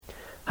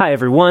Hi,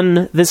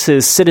 everyone. This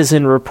is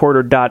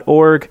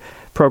citizenreporter.org,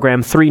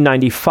 program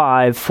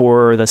 395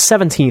 for the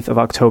 17th of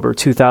October,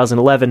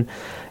 2011.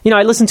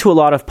 I listen to a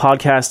lot of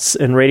podcasts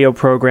and radio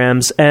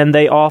programs, and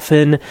they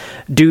often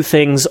do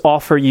things,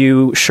 offer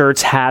you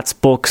shirts, hats,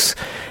 books,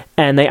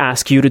 and they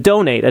ask you to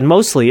donate. And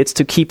mostly it's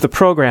to keep the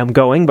program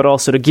going, but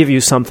also to give you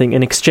something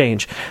in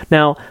exchange.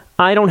 Now,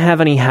 I don't have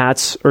any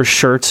hats or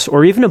shirts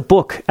or even a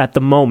book at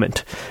the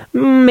moment.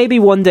 Maybe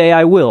one day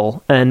I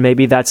will, and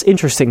maybe that's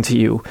interesting to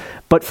you.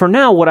 But for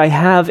now, what I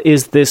have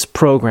is this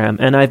program,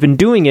 and I've been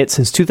doing it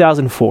since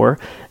 2004,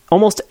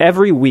 almost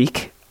every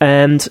week,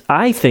 and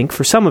I think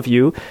for some of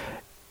you,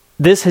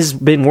 this has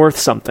been worth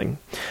something.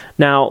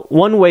 Now,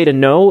 one way to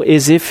know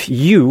is if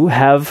you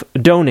have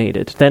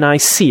donated. Then I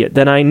see it.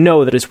 Then I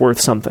know that it's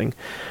worth something.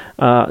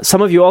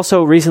 Some of you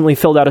also recently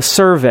filled out a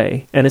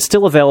survey, and it's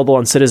still available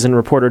on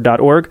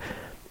citizenreporter.org.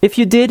 If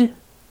you did,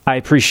 I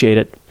appreciate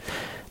it.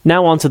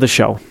 Now on to the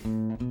show.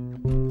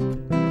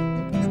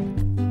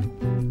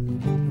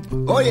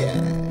 Oh,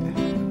 yeah.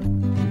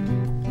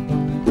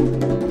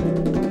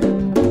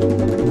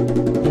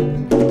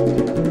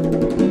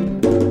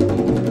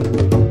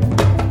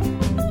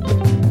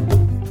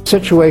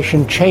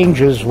 Situation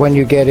changes when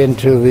you get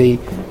into the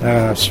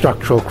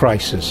structural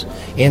crisis.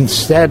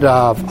 Instead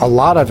of a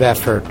lot of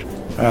effort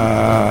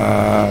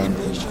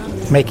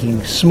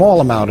making small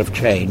amount of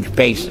change,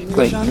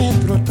 basically.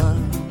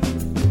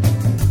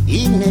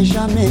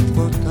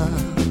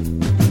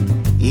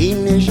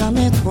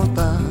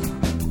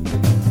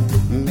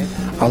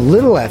 A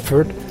little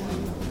effort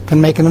can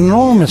make an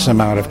enormous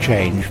amount of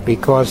change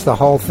because the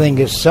whole thing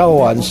is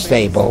so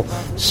unstable,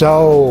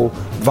 so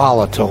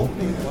volatile,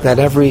 that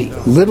every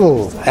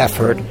little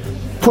effort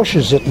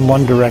pushes it in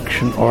one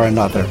direction or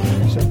another.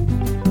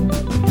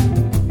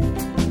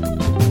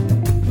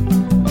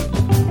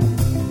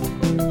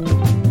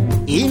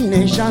 Il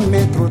n'est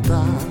jamais trop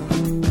tard.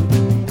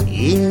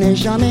 Il n'est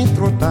jamais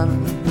trop tard.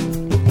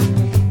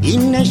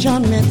 Il n'est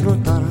jamais trop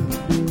tard.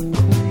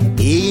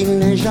 Il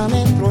n'est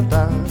jamais trop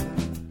tard.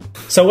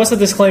 So what's the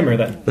disclaimer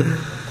then?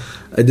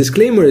 A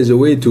disclaimer is a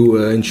way to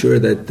ensure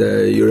that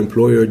your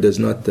employer does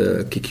not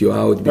kick you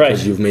out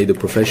because you've made a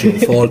professional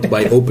fault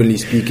by openly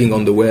speaking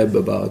on the web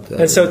about...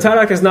 and so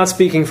Tarak is not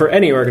speaking for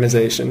any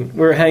organization.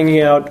 We're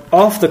hanging out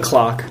off the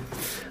clock.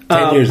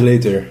 10 years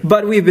later.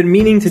 But we've been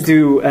meaning to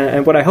do,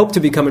 and what I hope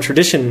to become a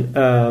tradition,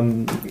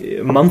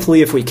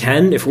 monthly if we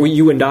can, if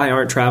you and I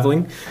aren't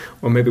traveling,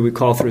 or maybe we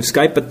call through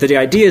Skype. But the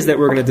idea is that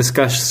we're going to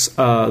discuss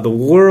the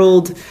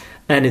world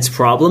and its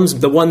problems,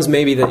 the ones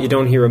maybe that you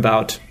don't hear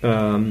about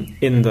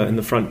in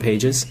the front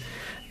pages.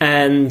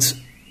 And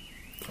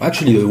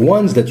actually, the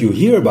ones that you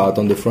hear about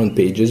on the front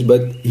pages,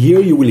 but here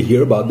you will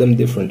hear about them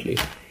differently.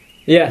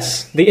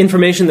 Yes, the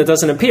information that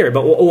doesn't appear.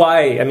 But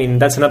why? I mean,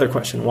 that's another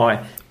question.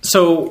 Why?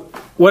 So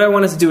what I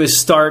wanted to do is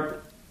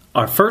start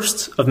our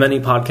first of many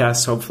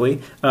podcasts, hopefully.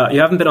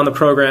 You haven't been on the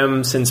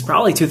program since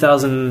probably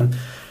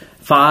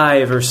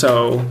 2005 or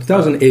so.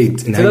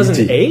 2008 in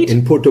 2008?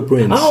 In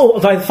Port-au-Prince. Oh,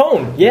 by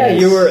phone. Yeah,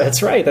 yes. You were.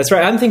 That's right.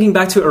 I'm thinking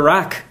back to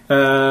Iraq,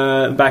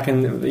 back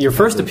in your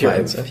first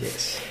appearance.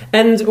 Yes.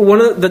 And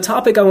the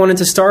topic I wanted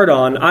to start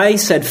on, I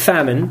said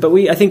famine, but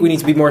I think we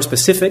need to be more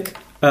specific.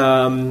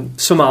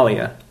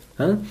 Somalia.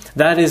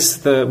 That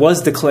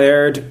was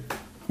declared,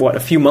 a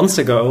few months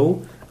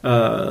ago,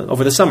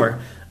 over the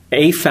summer.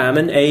 A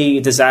famine,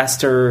 a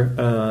disaster,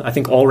 I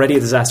think already a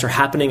disaster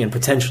happening and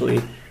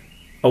potentially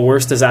a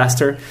worse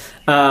disaster.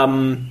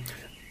 Some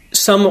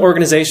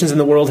organizations in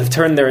the world have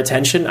turned their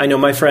attention. I know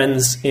my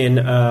friends in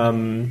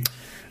the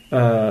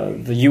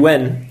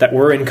UN that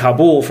were in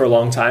Kabul for a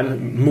long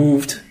time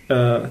moved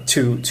to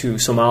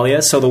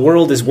Somalia, so the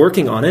world is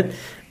working on it.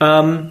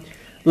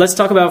 Let's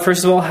talk about,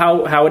 first of all,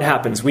 how it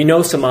happens. We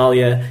know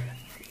Somalia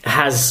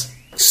has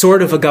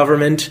sort of a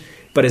government,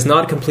 but is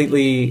not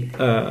completely,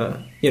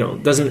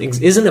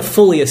 isn't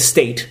fully a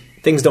state.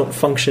 Things don't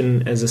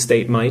function as a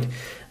state might.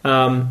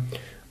 How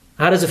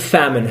does a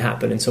famine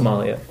happen in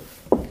Somalia?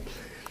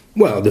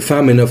 Well, the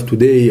famine of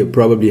today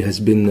probably has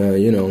been,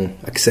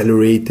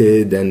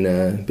 accelerated,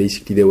 and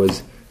basically there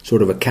was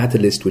sort of a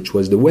catalyst, which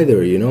was the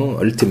weather,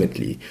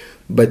 ultimately.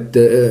 But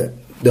the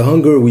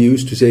hunger, we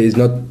used to say, is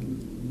not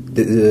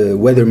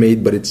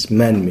weather-made, but it's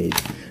man-made.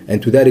 And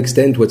to that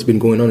extent, what's been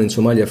going on in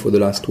Somalia for the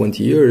last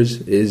 20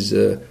 years is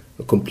a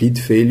complete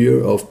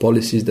failure of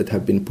policies that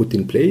have been put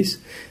in place.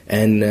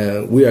 And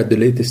we are at the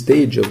latest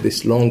stage of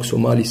this long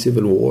Somali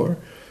civil war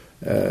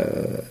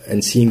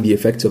and seeing the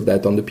effects of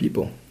that on the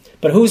people.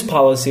 But whose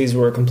policies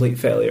were a complete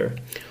failure?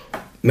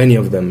 Many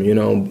of them,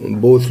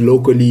 both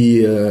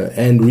locally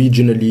and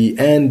regionally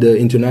and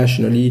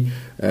internationally.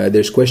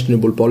 There's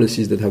questionable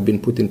policies that have been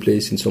put in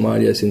place in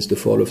Somalia since the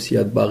fall of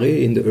Siad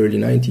Barre in the early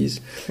 90s.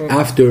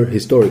 After,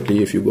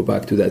 historically, if you go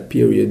back to that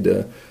period,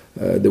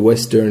 the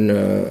Western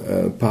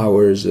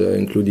powers,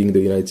 including the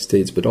United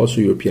States, but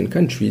also European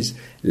countries,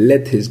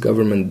 let his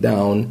government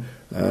down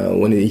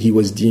when he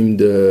was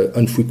deemed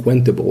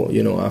unfrequentable,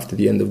 after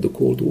the end of the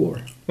Cold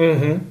War.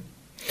 Mm-hmm.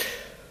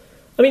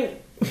 I mean,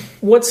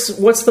 What's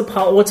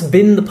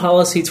been the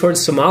policy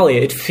towards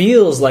Somalia? It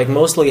feels like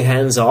mostly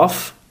hands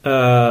off.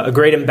 A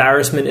great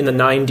embarrassment in the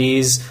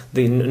 90s,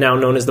 the now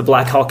known as the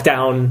Black Hawk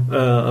Down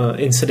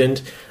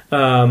incident,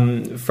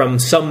 from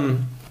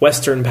some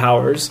Western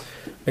powers,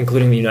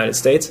 including the United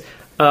States.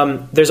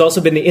 There's also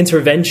been the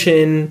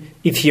intervention,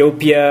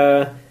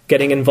 Ethiopia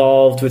getting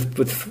involved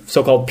with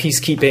so-called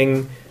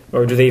peacekeeping,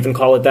 or do they even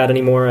call it that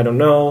anymore? I don't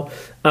know.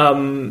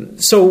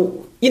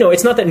 So,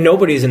 it's not that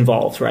nobody's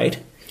involved, right?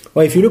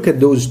 Well, if you look at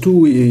those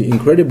two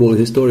incredible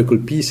historical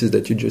pieces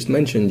that you just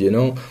mentioned,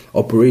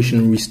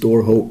 Operation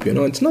Restore Hope,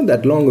 it's not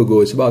that long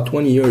ago. It's about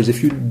 20 years.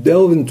 If you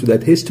delve into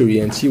that history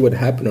and see what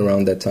happened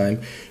around that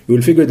time, you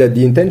will figure that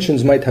the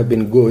intentions might have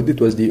been good.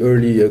 It was the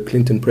early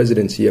Clinton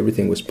presidency.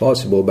 Everything was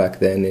possible back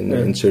then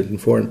in certain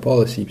foreign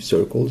policy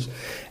circles.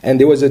 And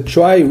there was a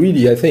try,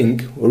 really, I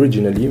think,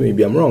 originally,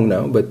 maybe I'm wrong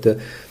now, but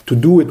to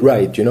do it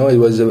right. It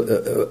was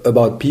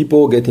about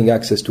people getting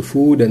access to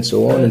food and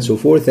so on and so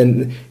forth.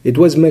 And it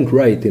was meant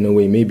right in a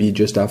way, maybe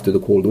just after the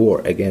Cold War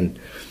again.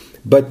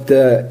 But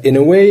in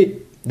a way,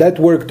 that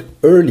worked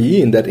early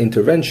in that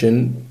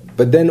intervention.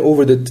 But then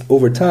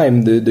over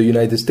time, the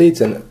United States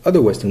and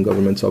other Western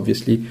governments,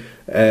 obviously,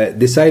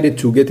 decided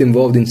to get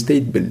involved in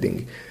state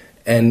building.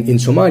 And in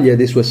Somalia,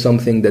 this was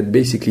something that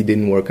basically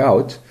didn't work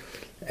out.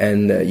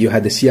 And you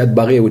had the Siad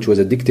Barre, which was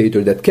a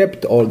dictator that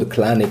kept all the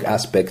clanic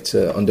aspects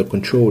under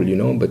control,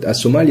 But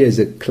as Somalia is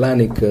a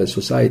clanic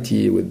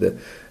society with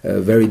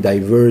very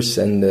diverse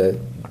and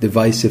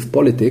divisive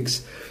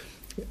politics,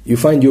 you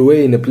find your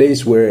way in a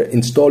place where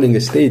installing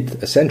a state,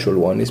 a central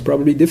one, is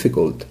probably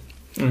difficult.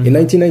 Mm-hmm. In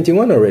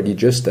 1991 already,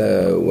 just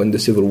when the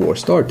Civil War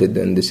started,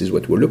 and this is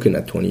what we're looking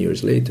at 20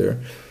 years later,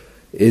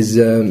 is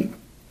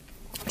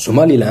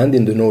Somaliland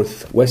in the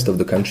northwest of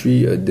the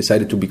country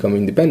decided to become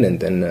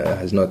independent and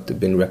has not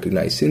been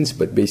recognized since,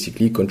 but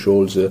basically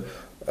controls an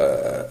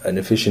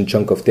efficient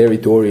chunk of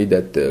territory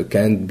that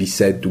can be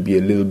said to be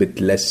a little bit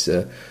less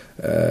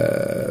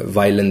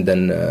violent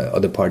than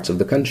other parts of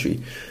the country.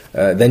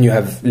 Then you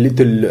have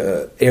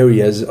little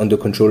areas under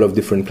control of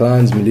different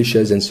clans,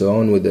 militias, and so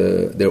on with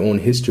their own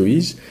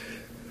histories.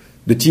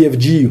 The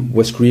TFG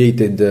was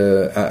created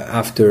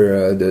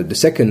after the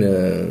second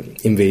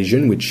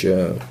invasion, which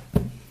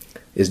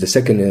is the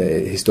second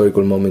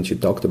historical moment you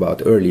talked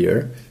about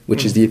earlier,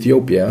 which is the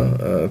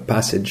Ethiopia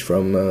passage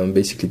from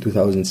basically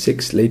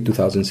 2006, late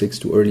 2006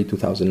 to early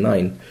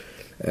 2009.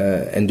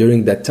 And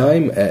during that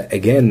time,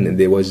 again,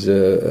 there was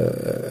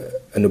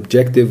an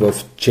objective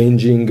of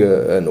changing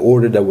an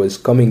order that was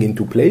coming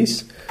into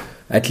place,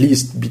 at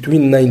least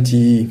between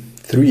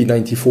 93,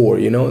 94,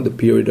 the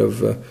period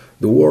of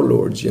the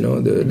warlords,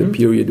 the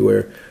period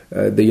where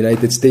the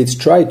United States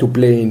tried to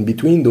play in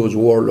between those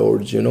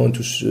warlords,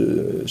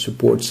 to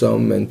support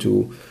some and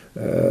to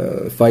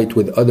fight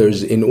with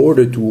others in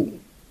order to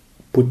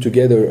put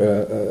together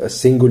a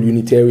single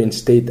unitarian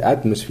state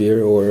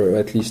atmosphere, or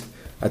at least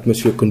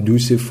atmosphere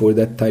conducive for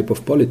that type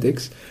of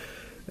politics.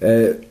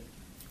 The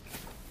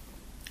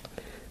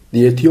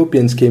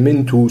Ethiopians came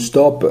in to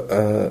stop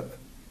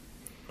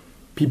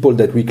people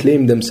that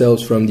reclaimed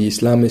themselves from the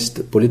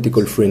Islamist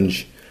political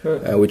fringe,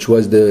 which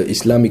was the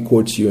Islamic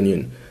Courts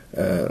Union.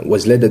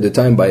 Was led at the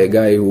time by a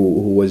guy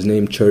who was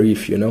named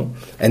Sharif,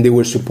 and they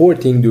were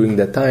supporting during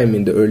that time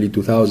in the early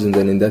 2000s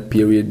and in that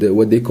period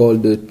what they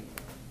called the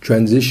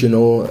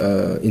transitional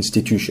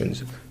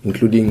institutions,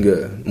 including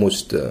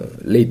most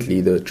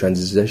lately the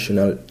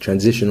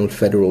transitional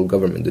federal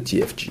government, the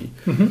TFG.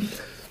 Mm-hmm.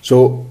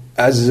 So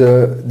as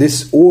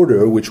this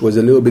order, which was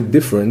a little bit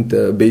different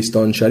based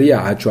on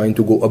Sharia, trying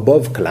to go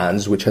above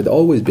clans, which had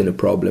always been a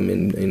problem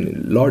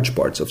in large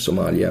parts of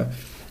Somalia,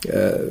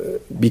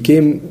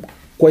 became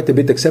quite a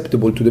bit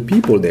acceptable to the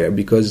people there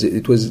because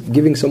it was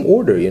giving some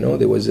order,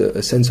 there was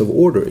a sense of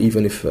order,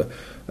 even if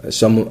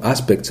some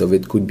aspects of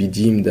it could be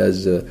deemed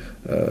as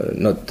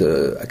not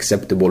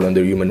acceptable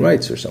under human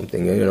rights or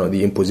something.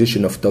 The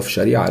imposition of tough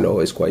Sharia law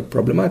is quite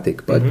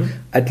problematic, but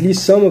at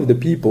least some of the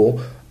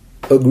people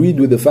agreed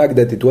with the fact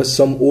that it was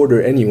some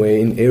order anyway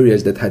in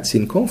areas that had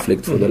seen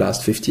conflict for the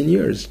last 15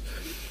 years.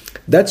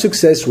 That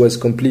success was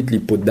completely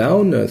put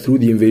down through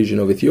the invasion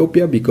of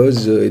Ethiopia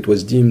because it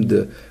was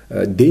deemed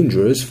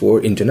dangerous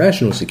for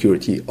international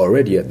security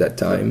already at that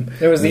time.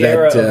 There was the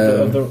era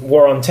of the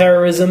war on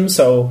terrorism,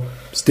 so...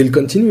 Still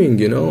continuing,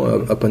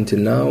 up until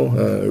now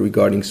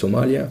regarding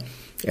Somalia.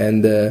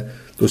 And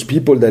those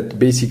people that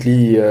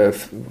basically,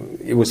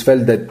 it was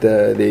felt that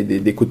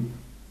they could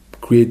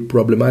create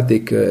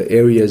problematic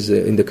areas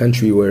in the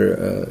country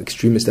where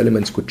extremist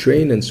elements could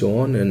train and so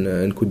on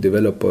and could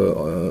develop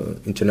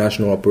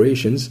international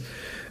operations.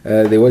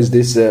 There was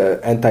this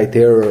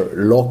anti-terror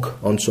lock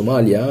on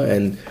Somalia,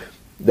 and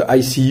the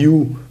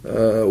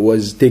ICU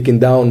was taken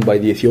down by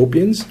the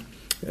Ethiopians,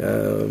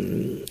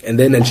 And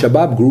then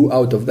Al-Shabaab grew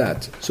out of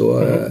that. So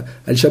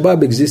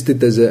Al-Shabaab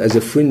existed as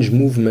a fringe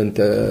movement,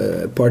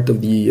 part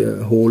of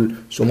the whole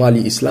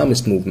Somali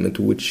Islamist movement,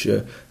 which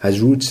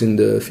has roots in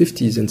the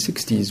 50s and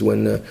 60s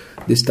when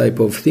this type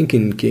of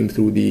thinking came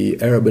through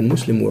the Arab and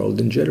Muslim world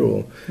in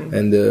general,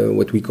 and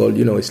what we call,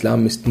 modern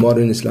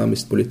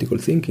Islamist political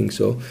thinking.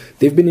 So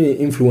they've been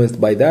influenced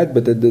by that,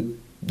 but at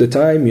the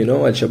time,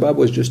 Al-Shabaab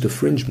was just a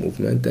fringe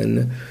movement,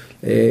 and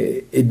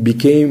it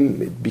became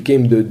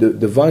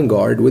the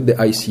vanguard with the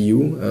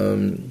ICU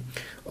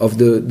of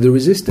the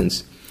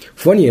resistance.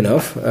 Funny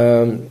enough,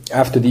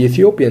 after the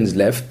Ethiopians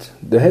left,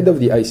 the head of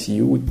the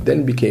ICU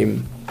then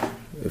became,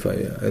 if I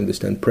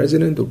understand,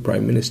 president or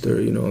prime minister,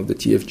 of the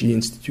TFG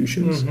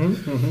institutions.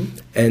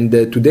 And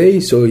today,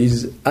 so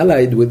he's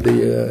allied with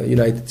the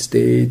United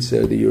States,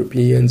 the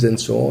Europeans, and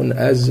so on,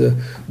 as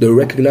the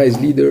recognized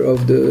leader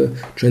of the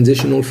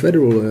transitional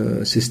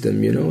federal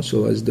system,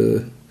 so as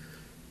the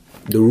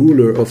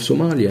ruler of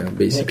Somalia,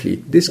 basically.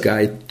 This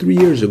guy 3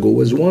 years ago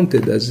was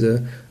wanted as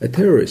a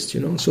terrorist,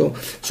 So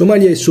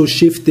Somalia is so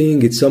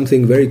shifting, it's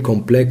something very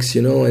complex,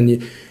 and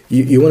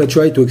you want to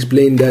try to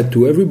explain that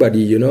to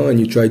everybody, and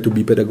you try to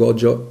be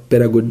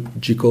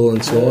pedagogical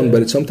and so on,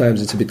 but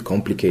sometimes it's a bit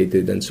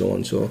complicated and so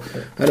on. So,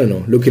 I don't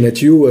know, looking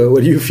at you,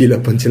 what do you feel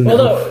up until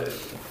now?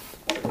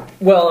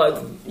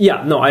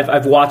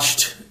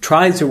 I've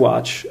tried to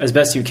watch as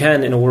best you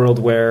can in a world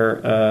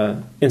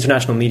where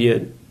international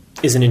media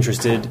isn't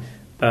interested,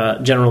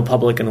 general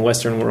public in the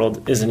Western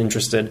world isn't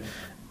interested.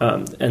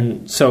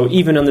 And so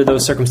even under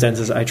those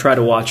circumstances, I try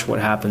to watch what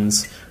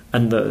happens.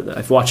 And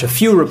I've watched a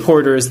few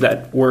reporters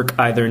that work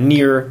either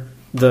near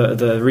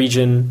the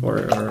region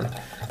or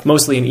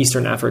mostly in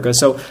Eastern Africa.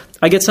 So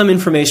I get some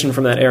information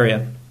from that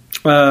area.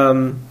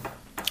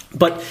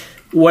 But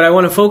what I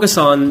want to focus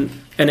on,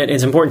 and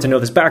it's important to know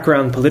this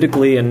background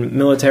politically and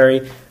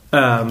military,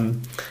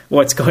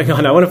 what's going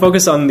on. I want to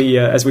focus on the,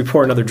 as we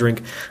pour another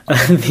drink,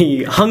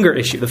 the hunger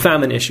issue, the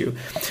famine issue.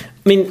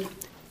 I mean,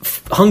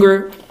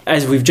 hunger,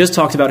 as we've just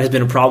talked about, has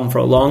been a problem for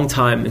a long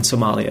time in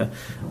Somalia.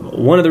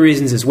 One of the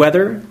reasons is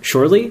weather,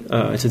 surely.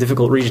 It's a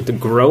difficult region to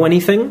grow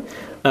anything.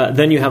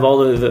 Then you have all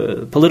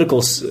the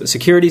political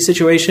security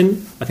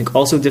situation, I think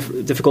also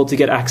difficult to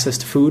get access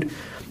to food.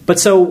 But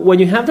so when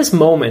you have this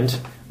moment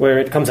where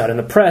it comes out in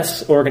the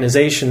press,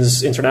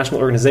 organizations,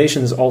 international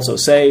organizations also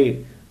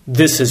say,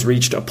 this has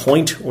reached a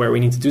point where we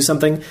need to do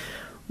something.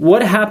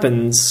 What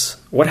happened,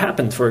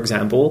 for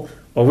example,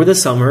 over the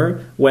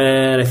summer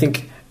when I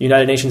think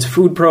United Nations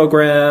Food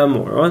Program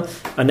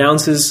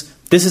announces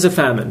this is a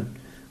famine?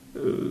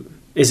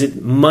 Is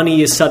it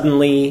money is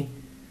suddenly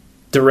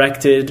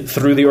directed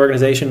through the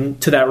organization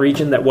to that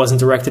region that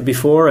wasn't directed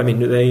before? I mean,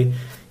 do they,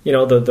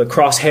 the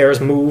crosshairs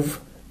move,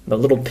 the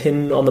little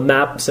pin on the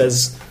map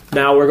says,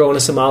 now we're going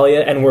to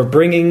Somalia and we're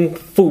bringing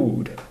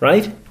food,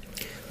 right?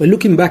 Well,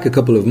 looking back a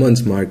couple of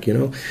months, Mark,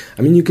 you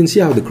can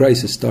see how the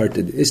crisis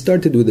started. It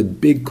started with a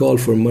big call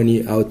for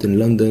money out in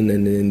London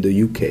and in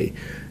the UK.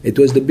 It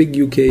was the big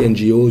UK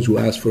NGOs who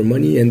asked for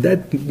money, and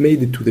that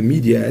made it to the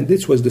media, and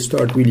this was the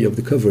start, really, of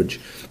the coverage.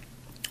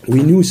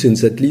 We knew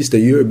since at least a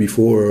year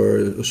before,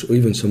 or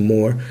even some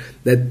more,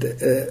 that,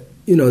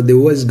 there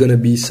was going to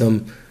be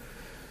some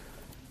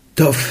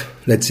tough,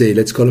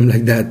 let's call them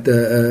like that,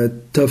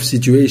 tough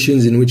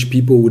situations in which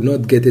people would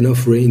not get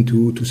enough rain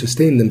to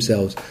sustain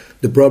themselves.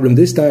 The problem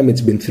this time, it's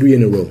been 3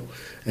 in a row.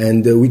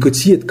 And we could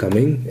see it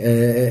coming.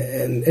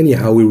 And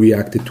anyhow, we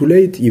reacted too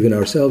late, even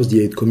ourselves,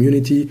 the aid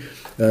community.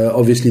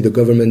 Obviously, the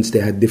governments,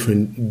 they had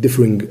differing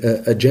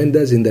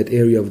agendas in that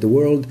area of the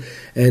world.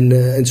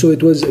 And so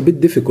it was a bit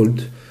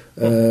difficult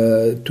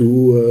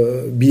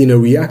to be in a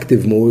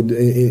reactive mode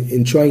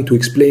in trying to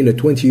explain a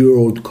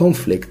 20-year-old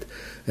conflict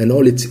and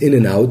all its in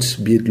and outs,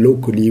 be it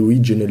locally,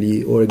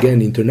 regionally, or again,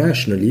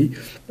 internationally.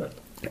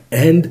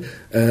 And,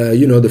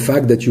 the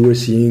fact that you were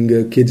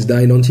seeing kids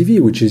dying on TV,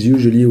 which is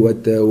usually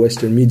what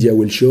Western media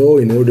will show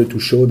in order to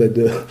show that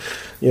the,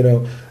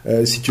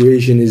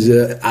 situation is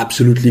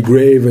absolutely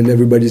grave and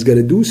everybody's got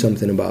to do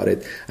something about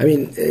it. I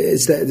mean,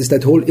 it's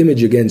that whole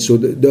image again. So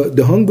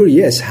the hunger,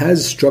 yes,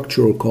 has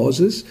structural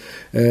causes.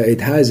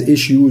 It has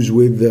issues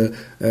with,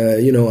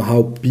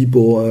 how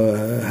people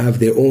have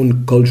their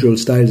own cultural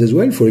styles as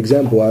well. For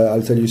example,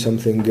 I'll tell you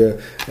something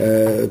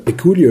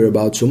peculiar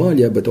about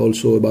Somalia, but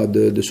also about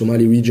the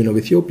Somali region of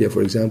Ethiopia,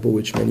 for example,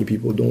 which many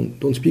people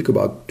don't speak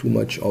about too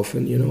much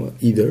often,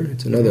 either.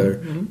 It's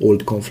another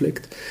old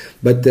conflict.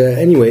 But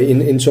anyway,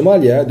 in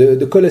Somalia,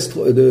 the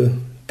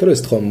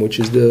colostrum, which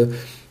is the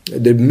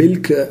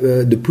milk,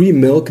 the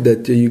pre-milk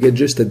that you get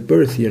just at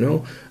birth,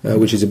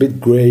 which is a bit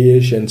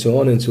grayish and so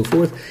on and so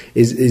forth,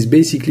 is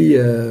basically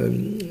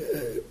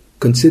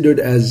considered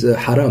as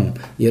haram,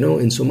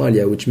 in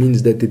Somalia, which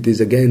means that it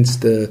is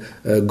against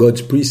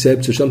God's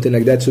precepts or something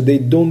like that. So they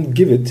don't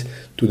give it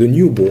to the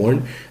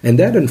newborn, and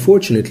that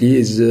unfortunately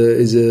is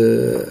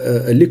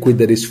a liquid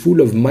that is full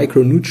of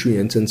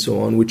micronutrients and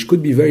so on, which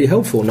could be very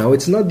helpful. Now,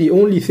 it's not the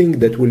only thing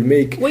that will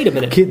make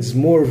kids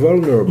more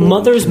vulnerable.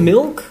 Mother's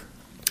milk?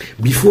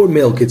 before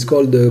milk. It's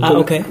called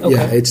okay.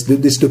 Yeah, it's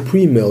the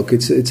pre-milk.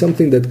 It's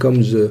something that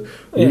comes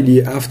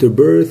really after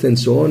birth and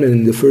so on, and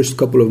in the first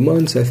couple of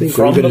months, I think,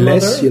 from or even the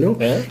less.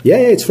 Mother? Yeah,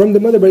 it's from the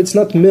mother, but it's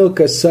not milk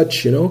as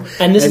such.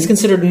 And this is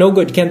considered no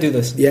good. Can't do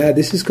this. Yeah,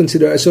 this is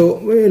considered. So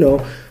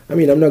I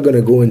mean, I'm not going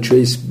to go and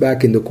trace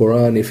back in the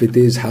Quran if it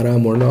is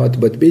haram or not,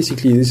 but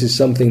basically this is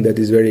something that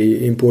is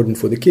very important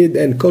for the kid,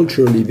 and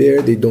culturally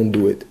there, they don't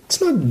do it. It's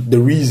not the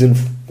reason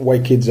why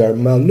kids are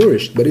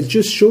malnourished, but it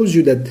just shows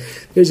you that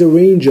there's a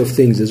range of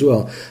things as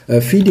well.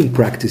 Feeding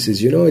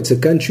practices, it's a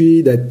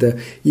country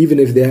that even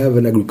if they have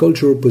an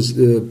agricultural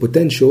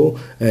potential,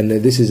 and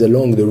this is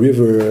along the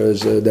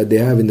rivers that they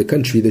have in the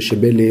country, the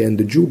Shebele and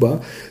the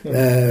Juba,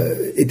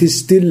 it is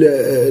still,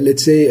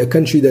 let's say, a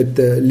country that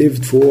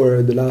lived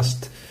for the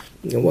last...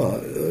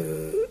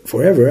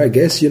 forever, I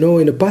guess, in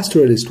a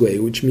pastoralist way,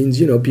 which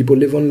means, people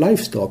live on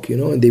livestock,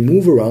 and they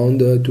move around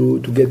to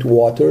get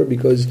water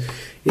because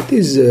it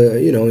is,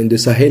 in the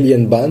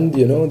Sahelian Band,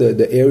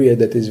 the area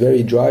that is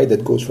very dry,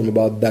 that goes from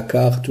about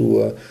Dakar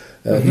to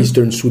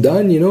eastern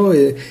Sudan,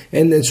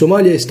 and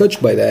Somalia is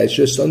touched by that. It's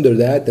just under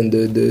that, and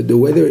the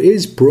weather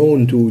is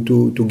prone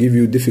to give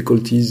you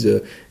difficulties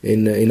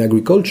in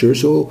agriculture.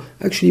 So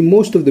actually,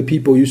 most of the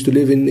people used to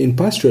live in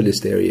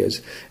pastoralist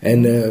areas,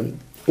 and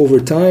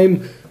over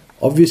time,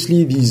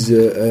 obviously, these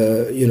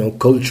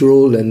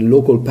cultural and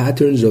local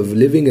patterns of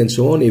living and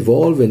so on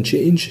evolve and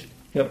change,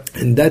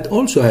 and that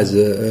also has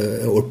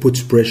or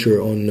puts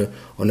pressure on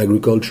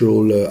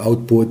agricultural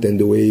output and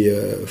the way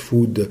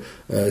food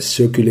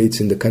circulates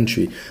in the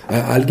country.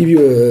 I'll give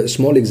you a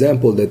small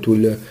example that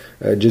will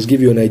just give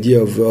you an idea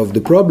of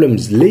the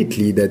problems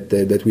lately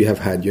that we have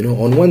had.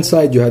 On one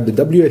side, you had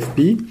the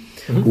WFP.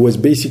 Who was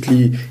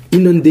basically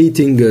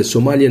inundating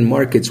Somalian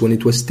markets when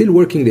it was still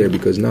working there,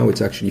 because now it's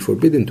actually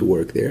forbidden to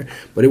work there.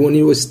 But when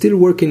it was still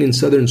working in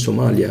southern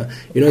Somalia,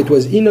 it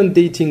was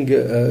inundating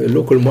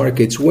local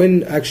markets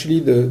when actually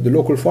the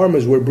local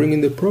farmers were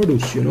bringing the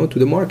produce, to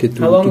the market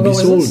to be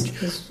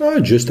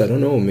sold. Just, I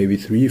don't know, maybe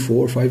 3,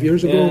 4, 5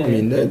 years ago. Yeah, I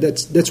mean,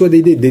 that's what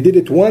they did. They did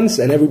it once,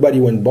 and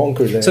everybody went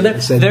bonkers. And so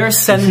they're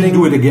sending...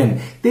 do it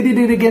again. They did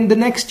it again the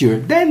next year.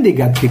 Then they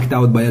got kicked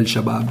out by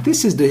Al-Shabaab.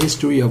 This is the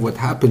history of what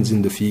happens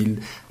in the field.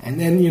 And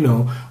then,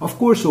 of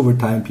course, over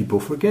time people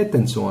forget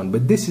and so on.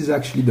 But this is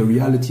actually the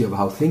reality of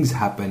how things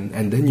happen.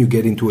 And then you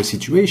get into a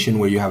situation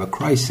where you have a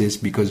crisis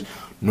because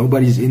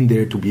nobody's in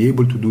there to be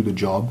able to do the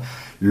job.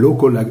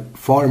 Local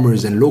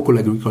farmers and local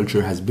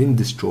agriculture has been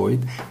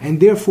destroyed. And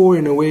therefore,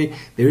 in a way,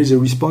 there is a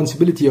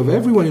responsibility of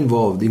everyone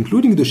involved,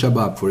 including the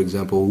Shabaab, for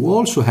example, who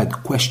also had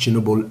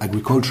questionable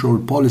agricultural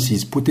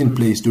policies put in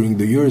place during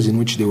the years in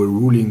which they were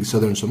ruling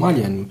southern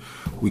Somalia. And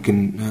we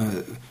can...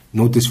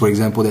 notice, for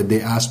example, that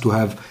they asked to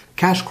have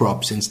cash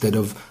crops instead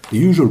of the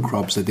usual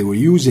crops that they were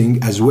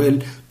using, as well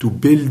to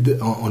build,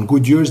 on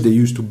good years, they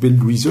used to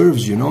build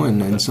reserves,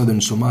 in southern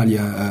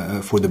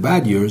Somalia for the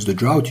bad years, the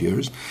drought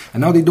years.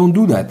 And now they don't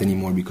do that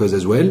anymore because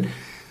as well,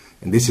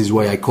 and this is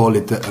why I call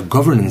it a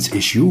governance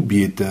issue,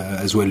 be it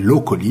as well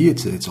locally.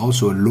 It's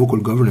also a local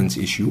governance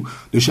issue.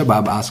 The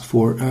Shabaab asked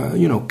for,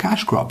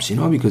 cash crops,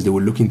 because they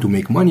were looking to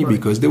make money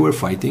because they were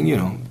fighting,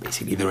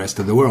 basically the rest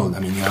of the world. I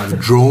mean, you have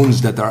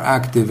drones that are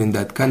active in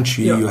that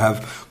country. Yeah. You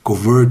have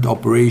covert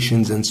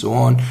operations and so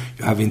on.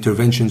 You have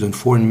interventions on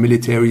foreign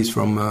militaries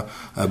from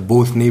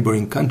both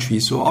neighboring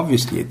countries. So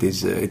obviously it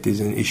is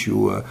an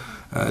issue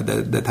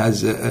that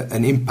has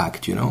an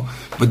impact,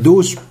 But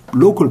those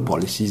local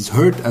policies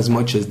hurt as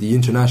much as the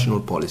international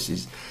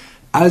policies.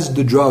 As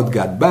the drought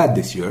got bad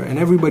this year, and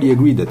everybody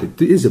agreed that it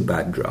is a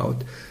bad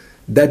drought,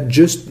 that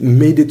just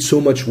made it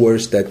so much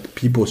worse that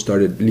people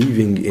started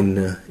leaving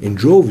in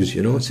droves,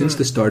 since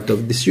the start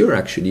of this year,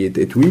 actually.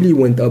 It really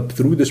went up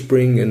through the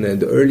spring and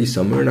the early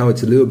summer. Now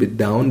it's a little bit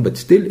down, but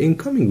still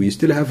incoming. We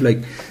still have like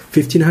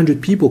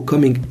 1,500 people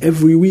coming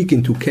every week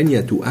into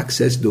Kenya to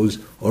access those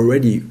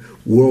already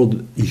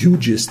world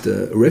hugest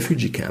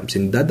refugee camps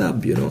in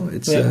Dadaab,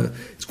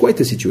 It's quite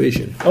a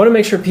situation. I want to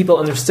make sure people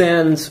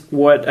understand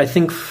what I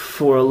think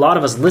for a lot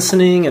of us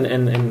listening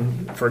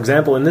and for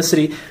example, in this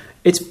city,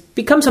 it's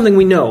become something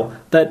we know,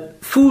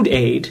 that food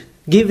aid,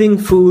 giving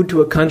food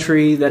to a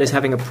country that is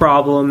having a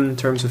problem in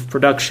terms of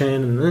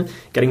production and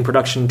getting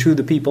production to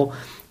the people,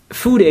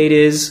 food aid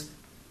is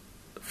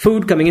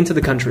food coming into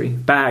the country,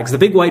 bags, the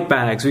big white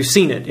bags. We've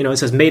seen it. It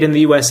says made in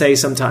the USA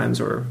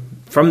sometimes or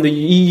from the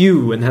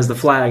EU and has the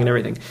flag and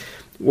everything.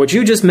 What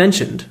you just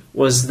mentioned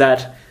was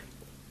that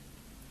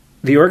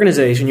the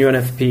organization,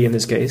 UNFP in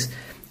this case,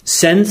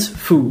 sends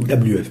food.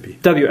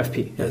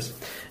 WFP, yes.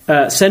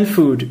 Send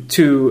food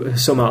to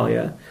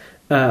Somalia.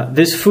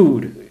 This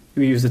food,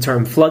 use the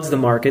term, floods the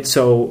market,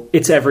 so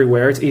it's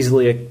everywhere. It's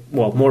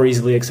more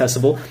easily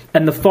accessible.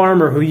 And the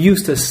farmer who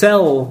used to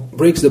sell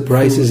breaks the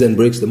prices food, and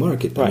breaks the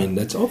market. right. I mean,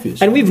 that's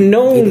obvious. And we've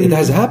known... It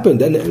has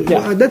happened. And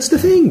that's the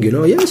thing,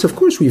 Yes, of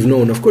course we've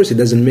known. Of course it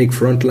doesn't make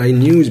frontline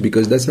news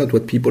because that's not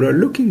what people are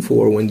looking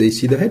for when they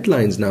see the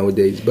headlines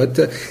nowadays. But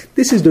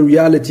this is the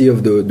reality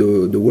of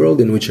the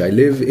world in which I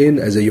live in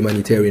as a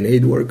humanitarian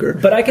aid worker.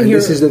 But I can hear...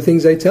 This is the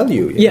things I tell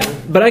you. Yeah,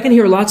 but I can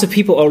hear lots of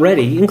people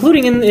already,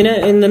 including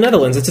in the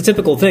Netherlands, it's a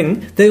typical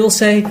thing, they will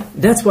say,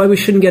 that's why we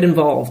shouldn't get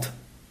involved,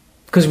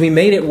 because we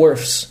made it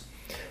worse.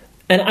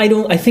 And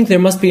I think there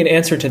must be an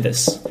answer to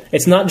this.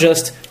 It's not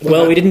just,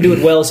 we didn't do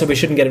it well, so we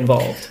shouldn't get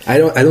involved. I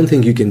don't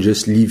think you can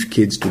just leave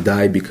kids to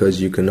die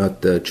because you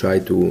cannot try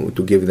to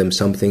give them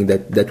something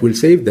that will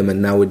save them.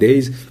 And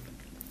nowadays,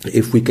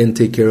 if we can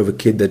take care of a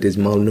kid that is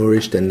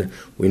malnourished, and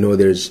we know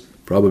there's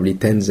probably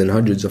tens and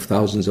hundreds of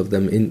thousands of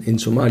them in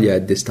Somalia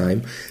at this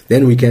time,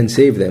 then we can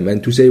save them.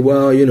 And to say,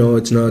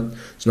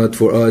 it's not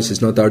for us,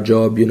 it's not our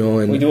job,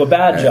 and we do a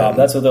bad job,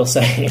 that's what they'll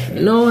say.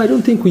 No, I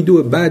don't think we do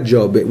a bad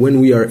job when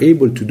we are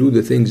able to do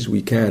the things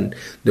we can.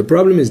 The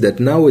problem is that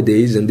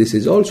nowadays, and this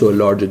is also a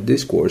larger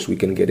discourse we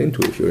can get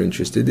into if you're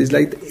interested, is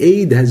like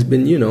aid has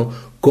been,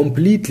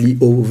 completely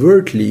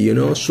overtly,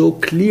 so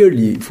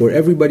clearly for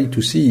everybody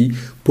to see,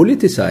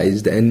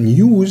 politicized and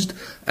used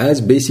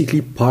as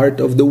basically part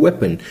of the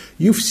weapon.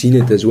 You've seen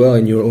it as well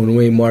in your own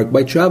way, Mark,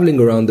 by traveling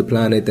around the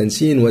planet and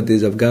seeing what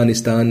is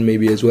Afghanistan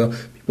maybe as well.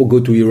 People go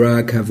to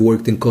Iraq, have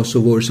worked in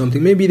Kosovo or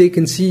something. Maybe they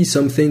can see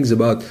some things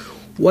about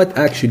what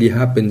actually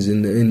happens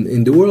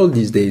in the world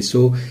these days.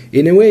 So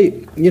in a way,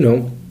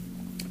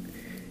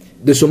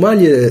 the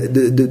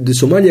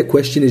Somalia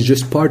question is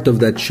just part of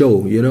that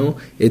show,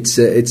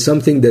 It's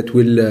something that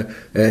will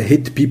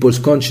hit people's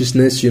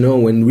consciousness,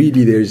 when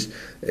really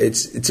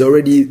it's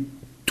already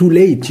too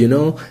late,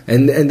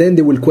 and then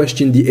they will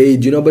question the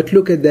aid, but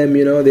look at them,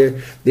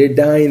 they're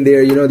dying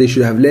there, they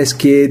should have less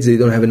kids, they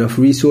don't have enough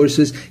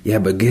resources. Yeah,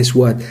 but guess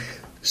what?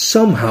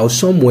 Somehow,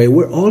 some way,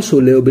 we're also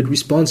a little bit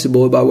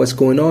responsible about what's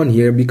going on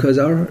here because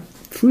our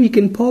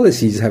freaking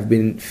policies have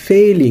been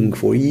failing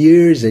for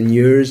years and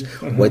years.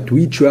 Mm-hmm. What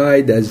we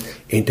tried as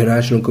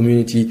international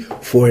community,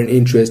 foreign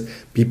interest,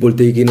 people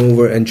taking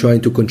over and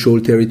trying to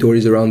control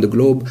territories around the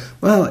globe,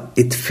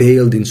 it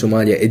failed in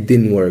Somalia. It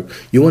didn't work.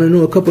 You want to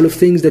know a couple of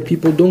things that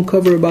people don't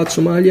cover about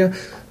Somalia?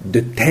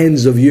 The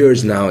tens of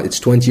years now, it's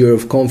 20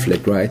 years of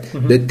conflict, right?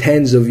 Mm-hmm. The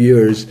tens of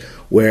years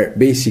where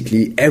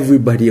basically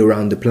everybody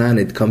around the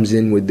planet comes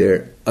in with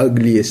their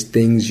ugliest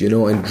things,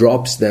 and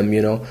drops them,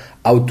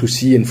 out to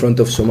sea in front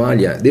of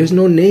Somalia. There's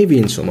no navy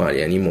in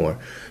Somalia anymore.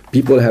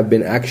 People have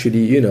been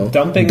actually,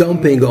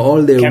 dumping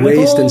all their chemicals,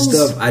 waste and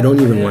stuff. I don't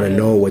even want to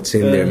know what's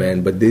in there,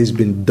 man. But there's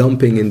been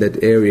dumping in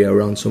that area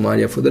around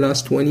Somalia for the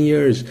last 20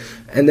 years.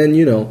 And then,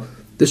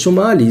 the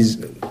Somalis,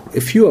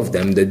 a few of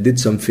them that did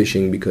some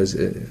fishing because,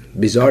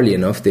 bizarrely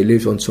enough, they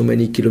live on so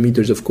many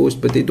kilometers of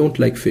coast, but they don't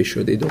like fish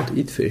or they don't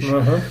eat fish.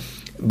 Uh-huh.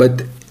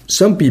 But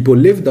some people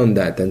lived on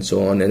that and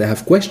so on, and I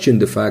have questioned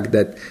the fact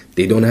that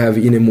they don't have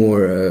any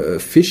more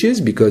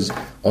fishes because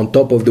on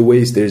top of the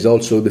waste there's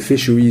also the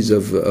fisheries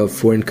of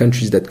foreign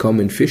countries that come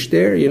and fish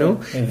there,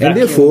 and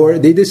therefore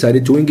they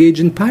decided to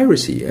engage in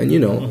piracy. And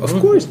of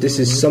course this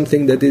is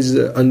something that is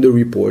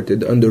underreported,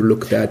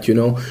 underlooked at.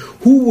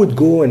 Who would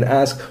go and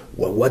ask,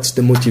 what's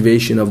the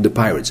motivation of the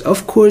pirates?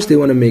 Of course they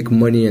want to make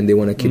money and they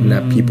want to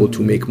kidnap people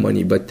to make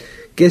money, but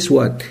guess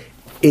what?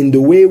 In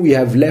the way we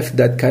have left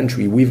that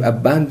country, we've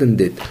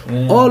abandoned it.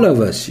 All of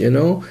us,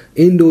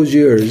 in those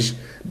years,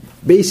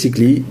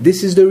 basically,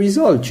 this is the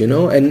result,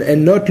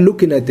 and not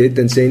looking at it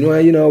and saying,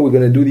 we're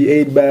going to do the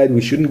aid bad,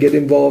 we shouldn't get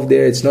involved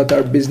there, it's not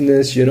our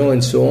business,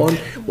 and so on.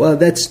 Well,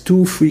 that's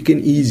too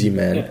freaking easy,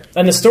 man. Yeah.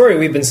 And the story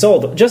we've been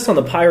sold, just on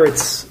the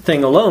pirates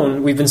thing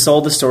alone, we've been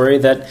sold the story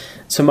that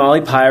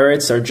Somali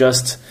pirates are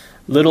just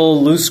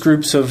little loose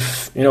groups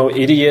of,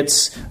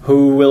 idiots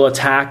who will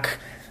attack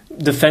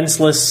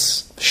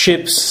defenseless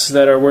ships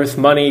that are worth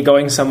money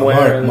going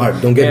somewhere.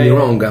 Mark, don't get me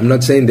wrong. I'm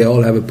not saying they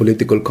all have a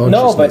political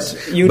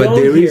consciousness. No, but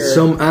there is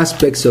some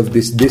aspects of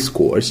this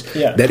discourse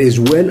that is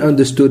well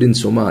understood in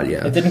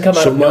Somalia. It didn't come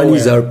out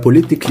Somalis of nowhere. are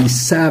politically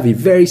savvy,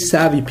 very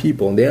savvy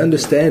people. They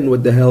understand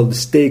what the hell the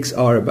stakes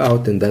are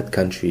about in that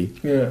country.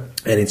 Yeah.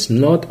 And it's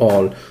not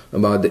all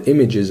about the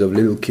images of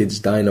little kids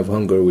dying of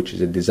hunger, which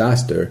is a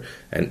disaster.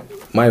 And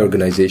my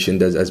organization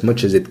does as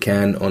much as it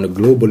can on a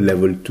global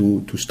level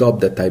to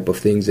stop that type of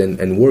things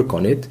and work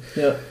on it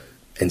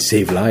and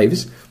save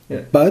lives.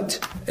 Yeah. But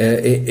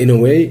in a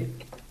way,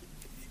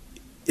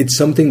 it's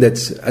something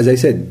that's, as I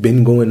said,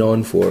 been going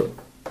on for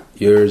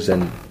years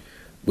and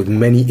with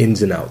many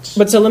ins and outs.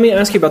 But so let me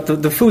ask you about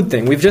the food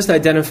thing. We've just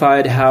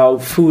identified how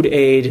food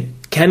aid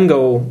can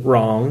go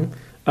wrong.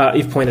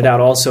 You've pointed out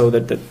also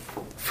that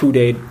food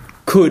aid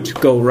could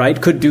go right,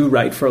 could do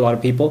right for a lot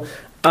of people.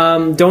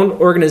 Don't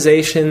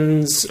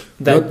organizations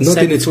that not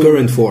in its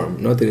current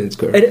form, not in its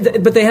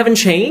current. But they haven't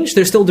changed.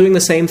 They're still doing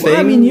the same thing. Well,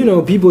 I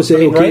mean, people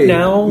say, okay, right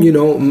now,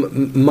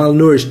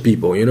 malnourished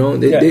people,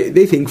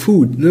 they think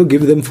food.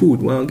 Give them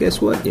food. Well,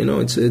 guess what?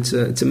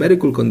 It's a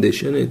medical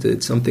condition.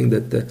 It's something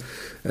that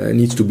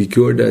needs to be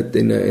cured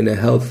in a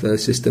health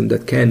system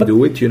that can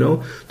do it.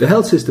 The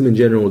health system in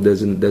general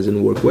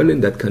doesn't work well in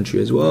that country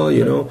as well.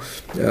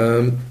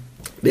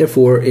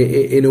 Therefore,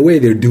 in a way,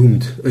 they're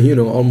doomed,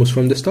 almost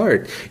from the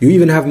start. You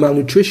even have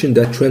malnutrition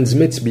that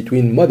transmits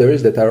between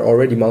mothers that are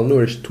already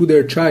malnourished to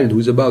their child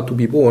who's about to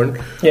be born,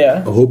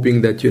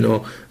 hoping that,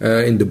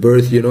 in the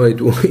birth,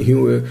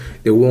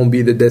 there won't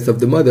be the death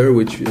of the mother,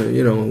 which,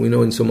 we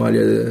know in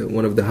Somalia,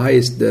 one of the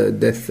highest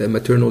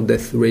maternal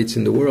death rates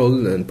in the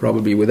world, and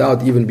probably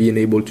without even being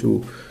able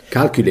to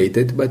calculate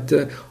it. But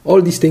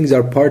all these things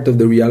are part of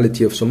the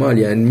reality of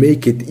Somalia and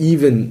make it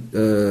even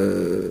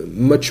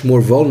much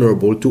more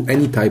vulnerable to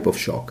any type of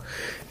shock.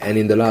 And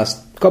in the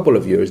last couple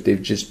of years,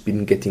 they've just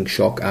been getting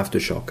shock after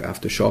shock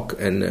after shock,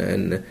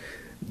 and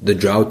the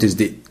drought is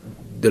the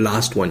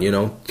last one.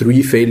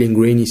 3 failing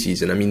rainy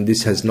season. I mean,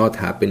 this has not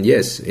happened,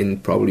 in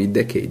probably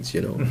decades.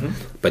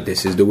 But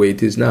this is the way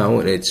it is now,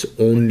 and it's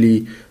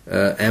only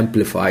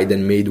amplified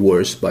and made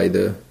worse by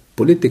the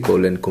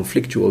political and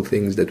conflictual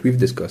things that we've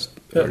discussed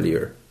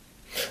earlier.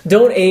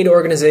 Don't aid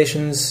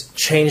organizations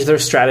change their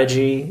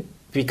strategy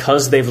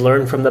because they've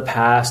learned from the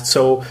past?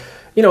 So,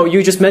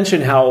 you just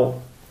mentioned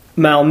how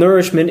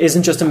malnourishment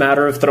isn't just a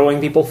matter of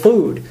throwing people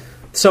food.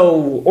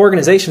 So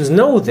organizations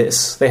know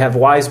this. They have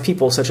wise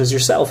people such as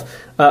yourself.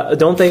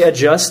 Don't they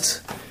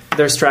adjust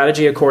their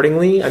strategy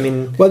accordingly? I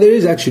mean, well, there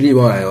is actually,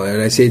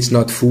 and I say it's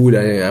not food,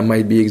 I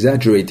might be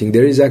exaggerating.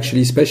 There is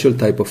actually special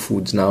type of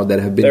foods now that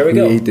have been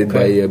created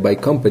by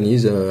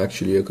companies.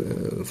 Actually, a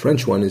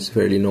French one is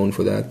fairly known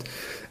for that.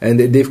 And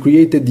they've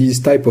created these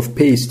type of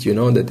paste,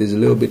 that is a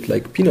little bit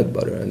like peanut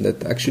butter. And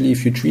that actually,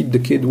 if you treat the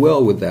kid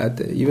well with that,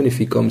 even if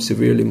he comes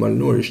severely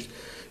malnourished,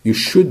 you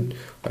should,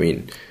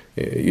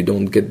 you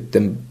don't get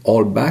them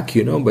all back,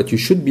 but you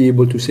should be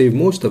able to save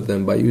most of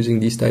them by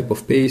using these type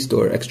of paste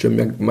or extra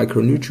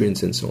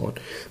micronutrients and so on.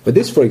 But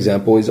this, for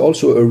example, is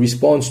also a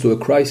response to a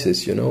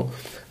crisis,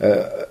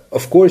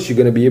 Of course, you're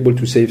going to be able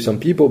to save some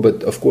people,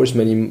 but of course,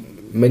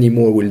 many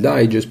more will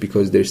die just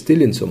because they're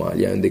still in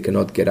Somalia and they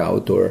cannot get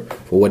out, or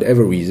for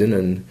whatever reason.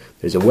 And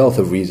there's a wealth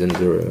of reasons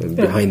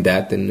behind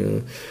that.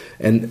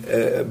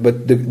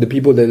 But the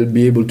people that will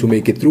be able to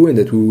make it through and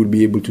that we will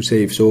be able to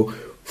save. So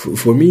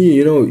for me,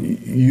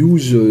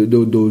 use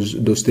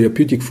those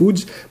therapeutic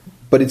foods,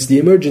 but it's the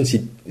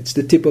emergency. It's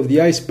the tip of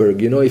the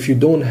iceberg. If you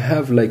don't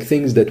have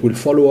things that will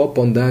follow up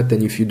on that,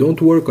 and if you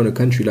don't work on a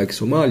country like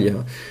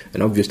Somalia,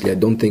 and obviously I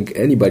don't think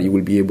anybody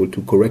will be able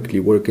to correctly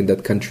work in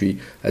that country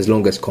as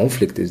long as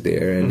conflict is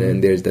there,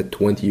 and there's that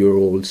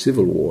 20-year-old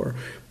civil war.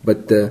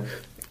 But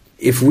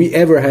if we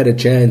ever had a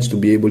chance to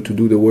be able to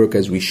do the work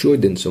as we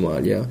should in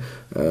Somalia,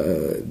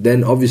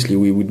 then obviously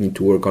we would need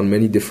to work on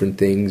many different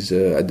things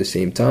at the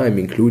same time,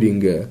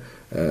 including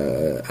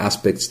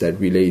aspects that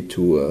relate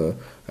to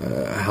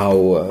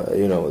how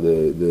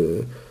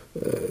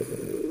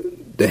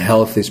the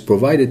health is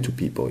provided to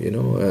people,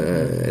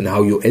 and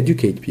how you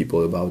educate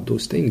people about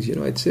those things.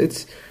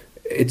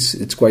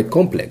 It's quite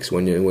complex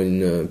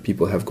when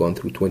people have gone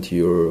through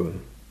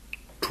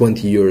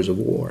 20 years of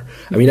war.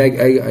 I mean,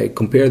 I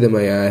compare them.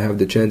 I have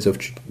the chance of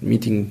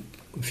meeting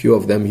a few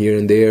of them here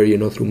and there,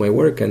 through my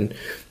work, and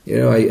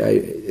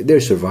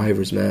they're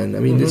survivors, man. I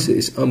mean, this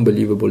is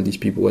unbelievable. These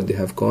people, what they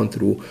have gone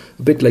through,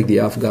 a bit like the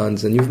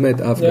Afghans, and you've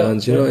met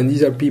Afghans, and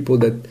these are people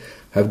that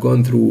have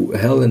gone through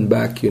hell and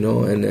back,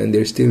 and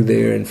they're still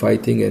there and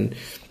fighting, and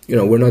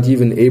we're not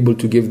even able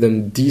to give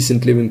them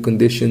decent living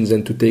conditions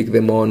and to take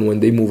them on when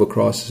they move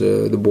across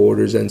the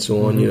borders and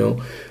so on.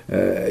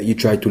 You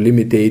try to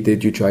limitate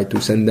it, you try to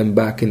send them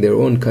back in their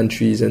own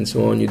countries and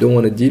so on. You don't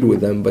want to deal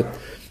with them, but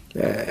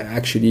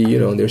actually,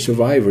 they're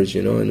survivors,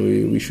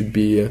 and we should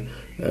be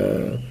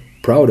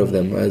proud of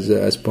them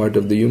as part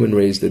of the human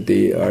race, that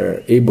they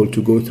are able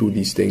to go through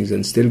these things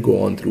and still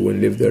go on through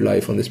and live their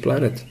life on this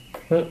planet.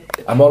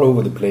 I'm all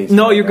over the place.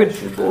 No, you're good.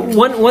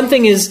 One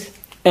thing is,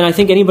 and I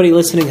think anybody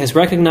listening has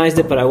recognized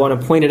it, but I want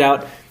to point it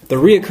out, the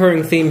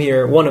reoccurring theme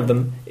here, one of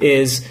them,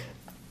 is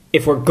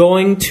if we're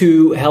going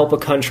to help a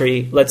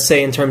country, let's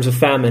say in terms of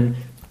famine,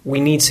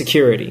 we need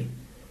security.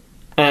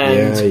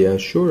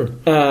 And, sure.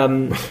 I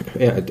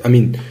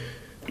mean,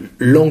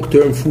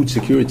 long-term food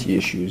security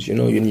issues, you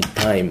need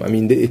time. I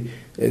mean,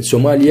 in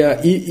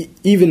Somalia,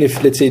 even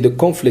if, let's say, the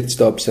conflict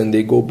stops and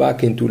they go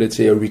back into, let's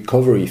say, a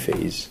recovery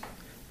phase,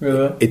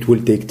 it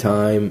will take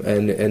time,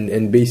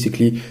 and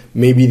basically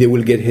maybe they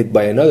will get hit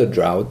by another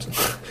drought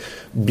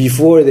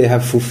before they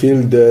have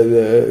fulfilled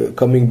the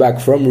coming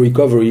back from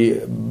recovery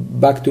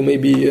back to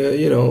maybe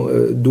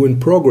doing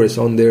progress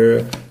on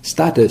their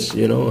status.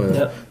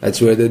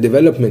 That's where the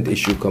development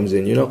issue comes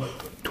in.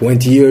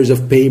 20 years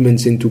of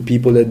payments into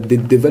people that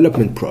did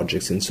development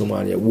projects in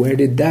Somalia. Where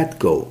did that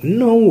go?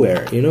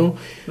 Nowhere, you know.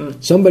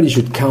 Somebody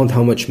should count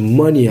how much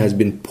money has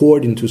been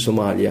poured into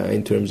Somalia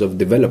in terms of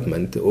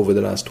development over the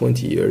last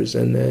 20 years.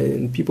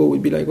 And people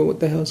would be like, oh, what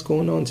the hell's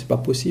going on? C'est pas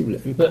possible.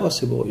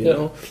 Impossible, you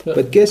know. Yeah.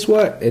 But guess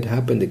what? It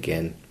happened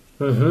again.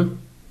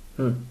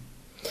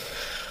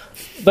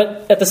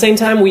 But at the same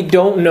time, we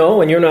don't know,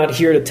 and you're not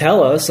here to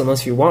tell us,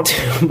 unless you want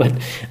to,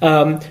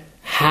 but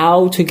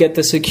how to get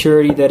the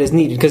security that is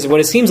needed. Because what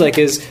it seems like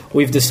is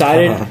we've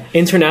decided,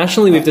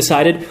 internationally, we've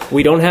decided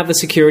we don't have the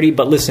security,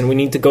 but listen, we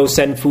need to go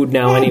send food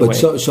now anyway.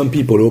 But some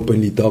people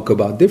openly talk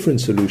about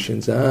different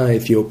solutions.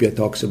 Ethiopia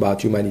talks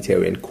about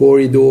humanitarian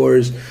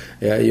corridors.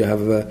 You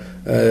have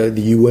the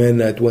UN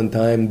at one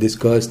time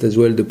discussed as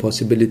well the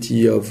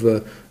possibility of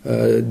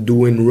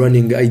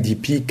running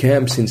IDP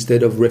camps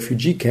instead of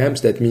refugee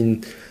camps. That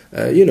mean,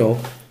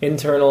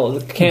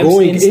 internal camps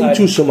going inside.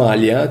 into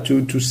Somalia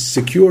to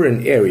secure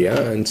an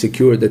area, and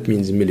secure, that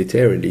means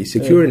militarily,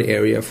 secure an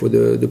area for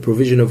the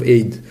provision of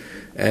aid.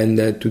 And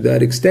to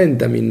that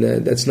extent, I mean,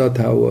 that's not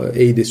how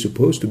aid is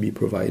supposed to be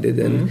provided.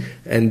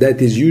 And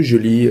that is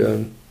usually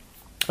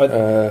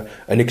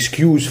an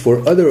excuse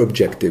for other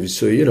objectives.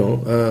 So,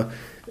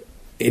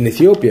 in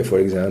Ethiopia, for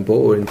example,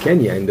 or in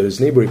Kenya, in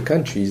those neighboring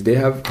countries, they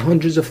have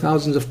hundreds of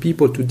thousands of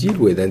people to deal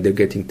with, and they're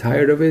getting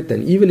tired of it.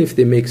 And even if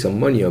they make some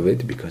money of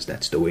it, because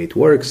that's the way it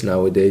works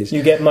nowadays.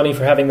 You get money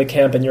for having the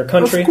camp in your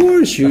country? Of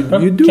course, you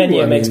do.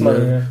 Kenya makes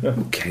money.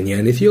 Kenya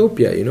and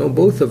Ethiopia,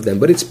 both of them.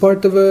 But it's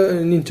part of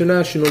an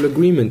international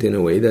agreement in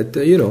a way that,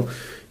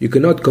 you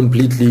cannot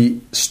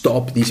completely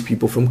stop these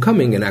people from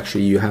coming, and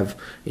actually you have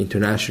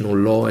international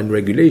law and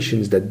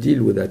regulations that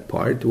deal with that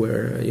part,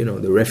 where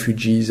the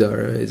refugees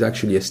is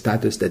actually a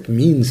status that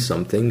means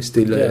something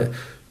still,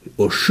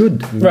 or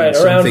should mean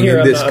something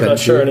in this country. I'm not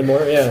sure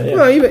anymore.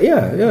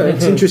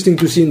 It's interesting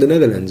to see in the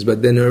Netherlands,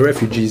 but then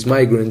refugees,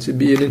 migrants, it'd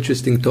be an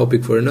interesting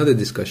topic for another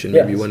discussion,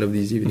 maybe one of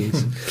these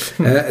evenings.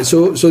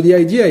 So the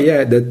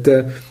idea,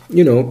 that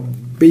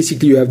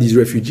basically you have these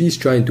refugees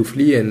trying to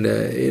flee, and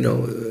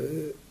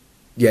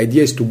the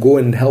idea is to go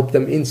and help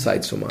them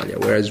inside Somalia,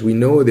 whereas we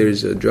know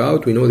there's a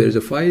drought, we know there's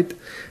a fight,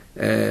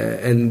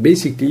 and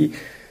basically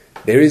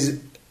there is,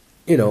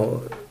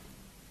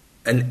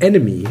 an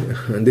enemy,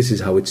 and this is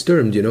how it's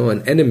termed,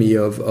 an enemy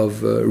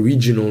of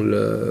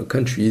regional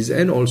countries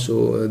and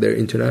also their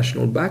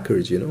international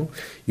backers, You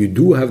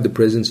do have the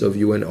presence of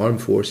UN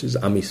armed forces,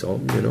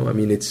 AMISOM,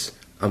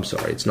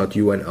 it's not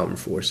UN armed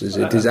forces.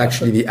 It is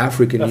actually the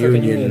African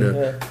Union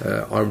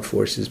armed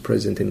forces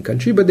present in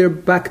country, but they're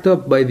backed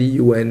up by the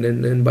UN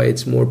and by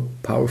its more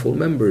powerful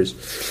members.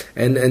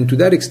 And to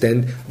that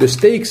extent, the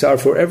stakes are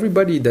for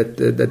everybody that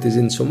is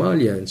in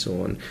Somalia and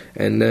so on.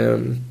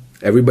 And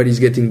everybody's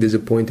getting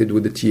disappointed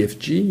with the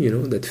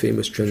TFG, that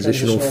famous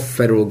transitional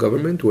federal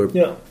government where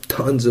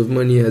tons of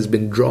money has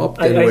been dropped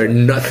and where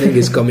nothing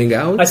is coming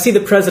out. I see the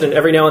president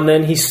every now and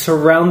then. He's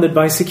surrounded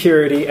by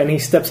security and he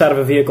steps out of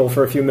a vehicle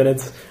for a few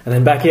minutes and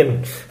then back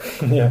in.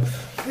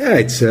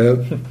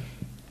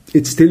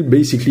 It's still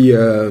basically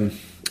a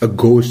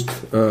ghost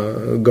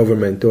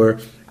government, or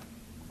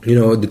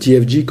the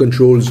TFG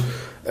controls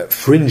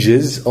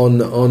fringes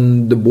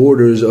on the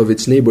borders of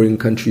its neighboring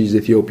countries,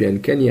 Ethiopia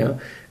and Kenya,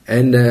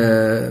 and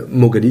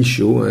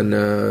Mogadishu, and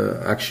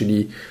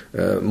actually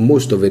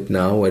most of it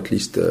now, at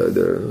least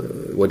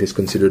what is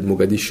considered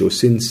Mogadishu,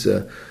 since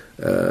a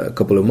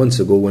couple of months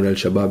ago when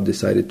Al-Shabaab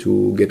decided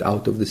to get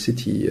out of the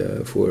city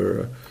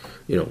for,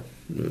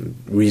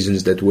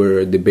 reasons that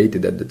were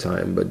debated at the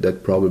time, but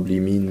that probably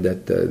mean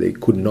that they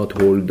could not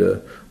hold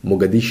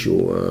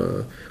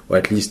Mogadishu, or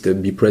at least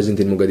be present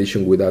in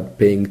Mogadishu without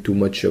paying too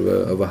much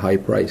of a high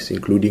price,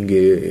 including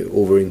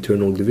over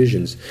internal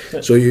divisions.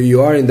 So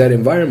you are in that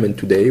environment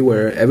today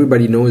where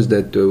everybody knows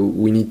that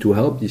we need to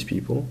help these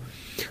people.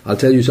 I'll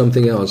tell you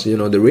something else.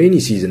 The rainy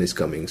season is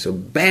coming, so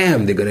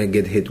bam, they're gonna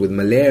get hit with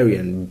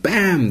malaria, and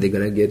bam, they're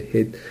gonna get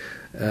hit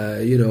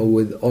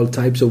with all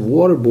types of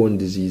waterborne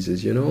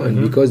diseases, and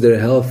because their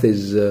health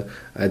is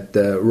at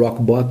rock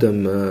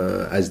bottom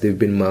as they've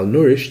been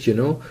malnourished,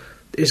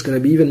 there's going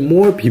to be even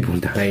more people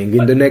dying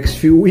in the next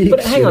few weeks. But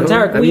hang on,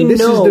 Tarek,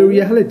 this is the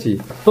reality.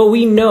 But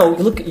we know,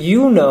 look, and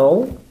you're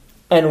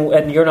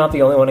not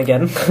the only one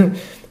again,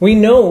 we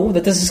know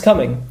that this is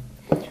coming.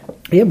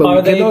 Yeah, but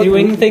are they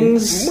doing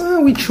things?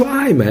 Well, we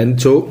try, man.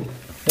 So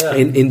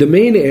in the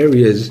main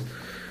areas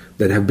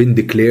that have been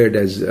declared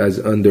as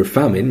under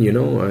famine,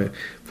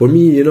 for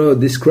me,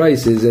 this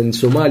crisis and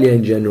Somalia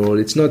in general,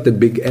 it's not a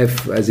big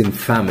F as in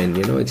famine,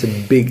 it's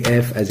a big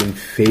F as in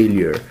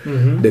failure.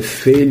 The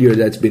failure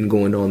that's been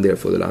going on there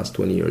for the last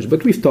 20 years.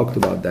 But we've talked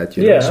about that,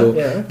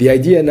 the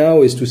idea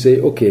now is to say,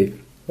 okay,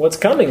 what's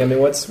coming?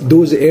 What's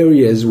those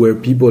areas where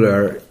people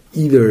are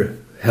either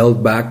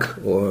held back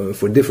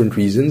for different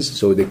reasons.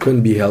 So they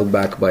couldn't be held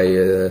back by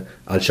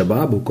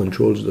Al-Shabaab, who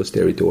controls those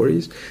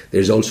territories.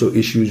 There's also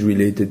issues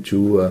related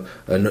to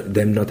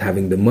them not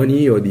having the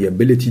money or the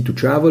ability to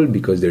travel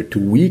because they're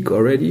too weak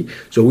already.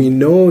 So we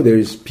know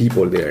there's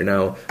people there.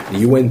 Now, the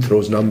UN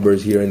throws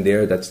numbers here and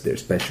there. That's their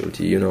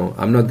specialty.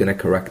 I'm not going to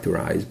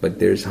characterize, but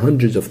there's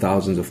hundreds of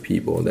thousands of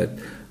people that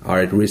are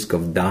at risk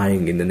of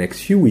dying in the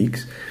next few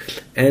weeks.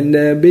 And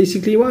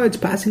basically, it's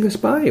passing us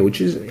by,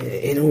 which is,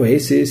 in a way,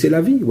 c'est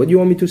la vie. What do you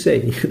want me to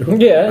say?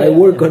 I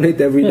work on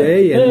it every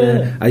day,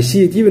 and I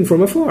see it even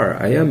from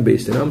afar. I am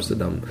based in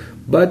Amsterdam.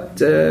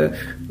 But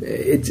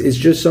it's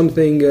just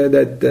something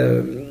that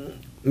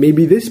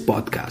maybe this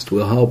podcast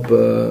will help,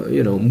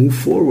 move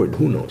forward.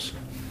 Who knows?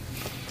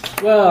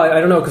 Well, I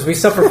don't know, because we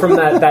suffer from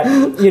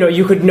that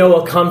you could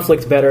know a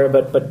conflict better,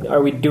 but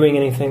are we doing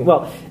anything?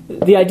 Well,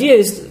 the idea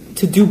is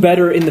to do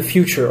better in the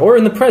future or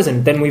in the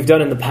present than we've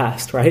done in the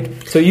past, right?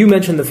 So you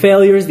mentioned the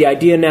failures. The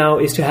idea now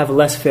is to have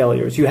less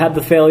failures. You have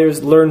the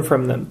failures, learn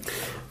from them.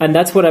 And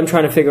that's what I'm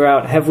trying to figure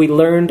out. Have we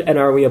learned, and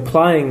are we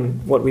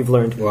applying what we've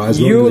learned? Well,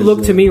 you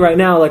look to me right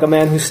now like a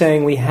man who's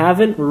saying we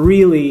haven't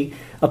really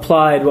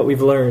applied what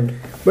we've learned.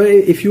 But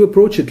if you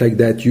approach it like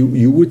that,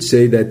 you would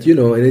say that,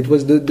 and it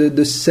was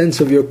the sense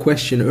of your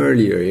question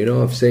earlier,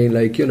 of saying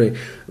like,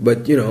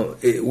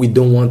 we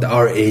don't want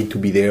our aid to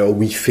be there, or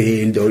we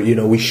failed, or,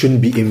 we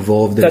shouldn't be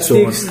involved, and that's so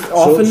on.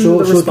 Often the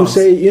response. So to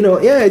say,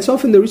 it's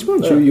often the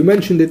response. Yeah. You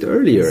mentioned it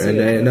earlier,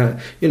 and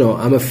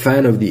I'm a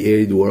fan of the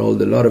aid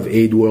world, a lot of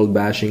aid world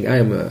bashing. I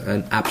am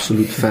an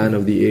absolute fan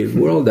of the aid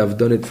world. I've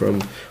done it from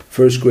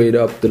first grade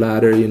up the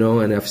ladder,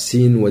 and I've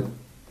seen what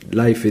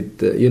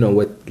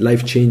what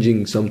life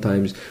changing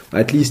sometimes,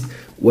 at least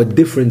what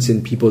difference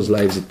in people's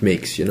lives it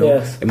makes.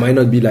 Yes. It might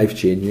not be life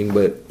changing,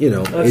 but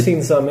I've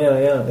seen some.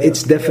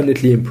 It's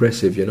definitely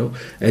impressive.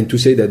 And to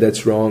say that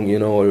that's wrong,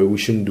 or we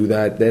shouldn't do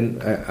that, then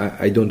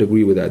I don't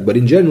agree with that. But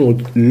in general,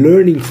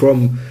 learning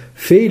from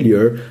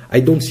failure, I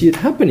don't see it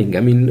happening. I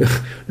mean,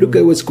 look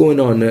at what's going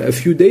on. A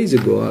few days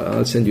ago,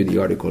 I'll send you the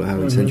article. I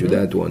haven't sent you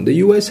that one. The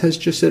U.S. has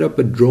just set up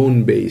a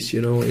drone base,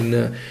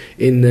 in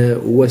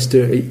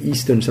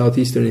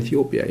southeastern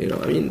Ethiopia.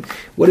 I mean,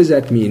 what does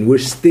that mean? We're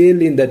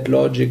still in that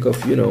logic of,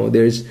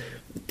 there's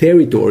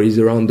territories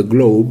around the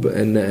globe,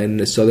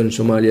 and southern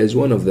Somalia is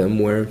one of them,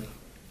 where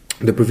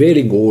the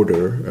prevailing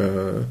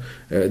order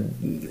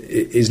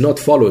is not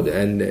followed,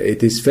 and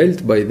it is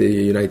felt by the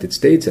United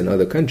States and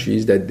other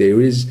countries that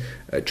there is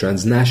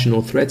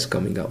transnational threats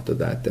coming out of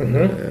that.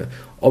 And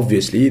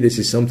obviously, this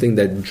is something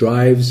that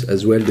drives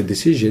as well the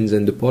decisions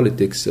and the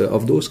politics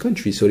of those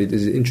countries. So it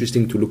is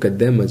interesting to look at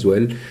them as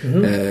well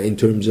in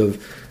terms of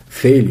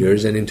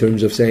failures, and in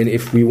terms of saying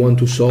if we want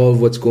to solve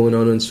what's going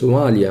on in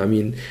Somalia, I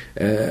mean,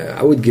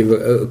 I would give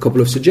a couple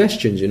of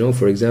suggestions.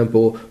 For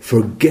example,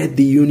 forget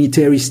the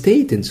unitary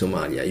state in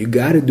Somalia. You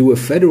got to do a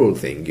federal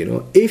thing.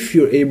 If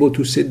you're able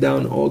to sit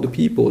down all the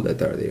people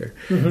that are there.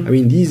 I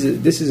mean,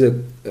 this is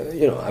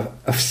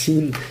I've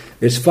seen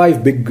there's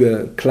 5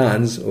 big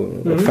clans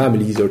or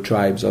families or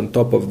tribes on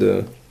top of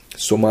the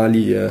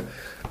Somali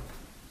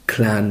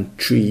clan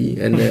tree,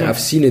 and I've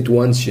seen it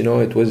once.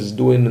 It was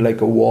doing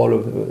like a wall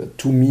of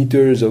 2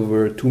 meters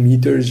over 2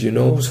 meters,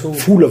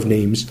 full of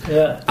names,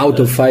 out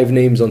of 5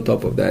 names on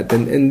top of that,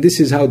 and this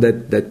is how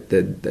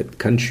that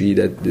country,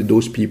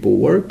 those people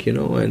work,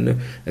 and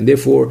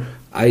therefore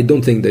I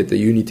don't think that the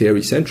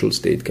unitary central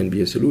state can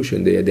be a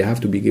solution. They have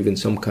to be given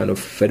some kind of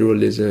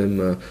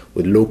federalism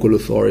with local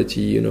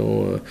authority,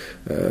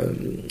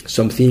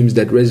 some themes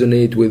that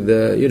resonate with,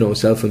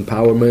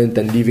 self-empowerment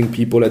and leaving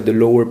people at the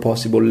lower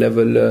possible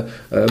level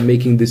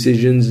making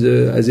decisions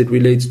as it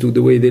relates to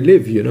the way they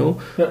live,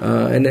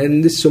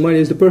 and this Somalia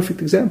is the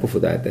perfect example for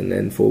that.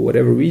 And for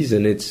whatever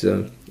reason, it's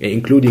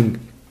including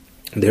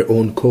their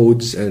own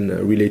codes and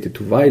related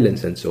to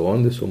violence and so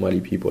on. The Somali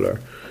people are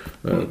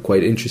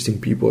quite interesting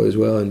people as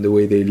well, in the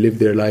way they live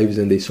their lives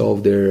and they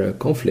solve their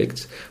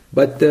conflicts.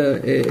 But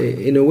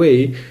in a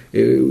way,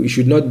 we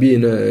should not be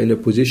in a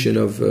position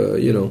of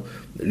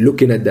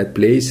looking at that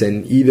place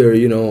and either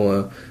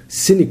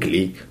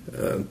cynically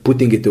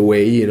putting it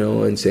away,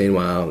 and saying,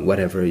 well,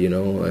 whatever,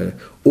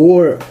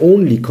 or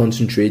only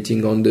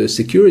concentrating on the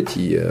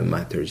security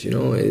matters.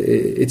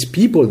 It's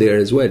people there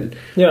as well.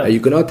 You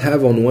cannot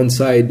have on one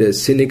side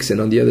cynics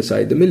and on the other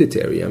side the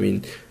military. I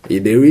mean,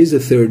 there is a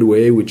third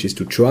way, which is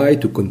to try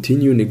to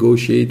continue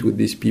negotiate with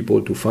these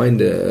people to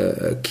find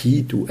a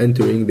key to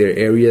entering their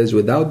areas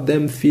without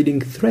them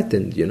feeling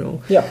threatened,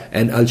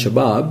 And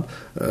Al-Shabaab,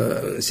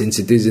 since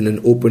it is in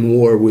an open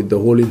war with the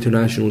whole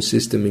international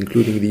system,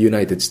 including the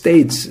United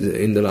States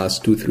in the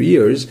last 2-3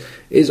 years,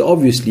 is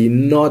obviously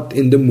not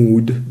in the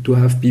mood to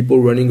have people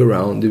running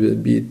around,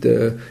 be it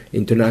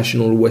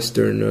international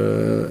Western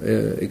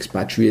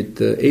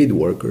expatriate aid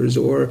workers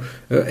or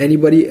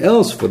anybody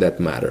else for that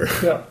matter.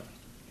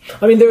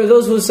 I mean, there are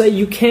those who say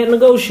you can't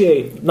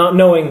negotiate, not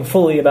knowing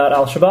fully about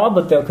Al-Shabaab,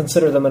 but they'll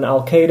consider them an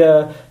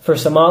Al-Qaeda for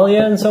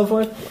Somalia and so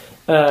forth.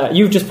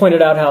 You've just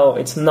pointed out how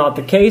it's not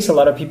the case. A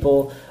lot of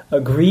people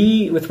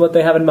agree with what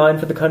they have in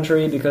mind for the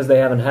country because they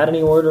haven't had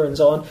any order and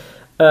so on.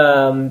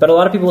 But a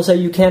lot of people say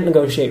you can't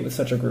negotiate with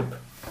such a group.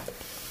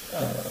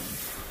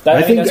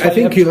 I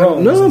think you have,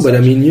 no, but I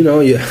mean, you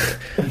know,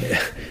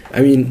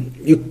 I mean,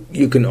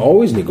 you can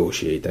always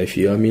negotiate. I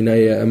feel. I mean,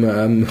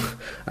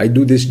 I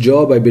do this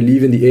job. I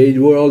believe in the aid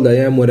world. I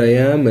am what I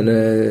am,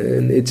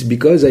 and it's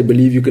because I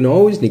believe you can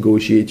always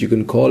negotiate. You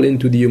can call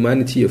into the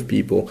humanity of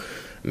people.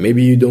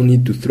 Maybe you don't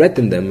need to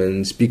threaten them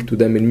and speak to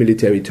them in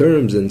military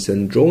terms and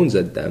send drones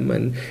at them.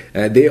 And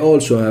they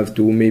also have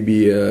to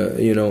maybe,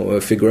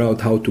 figure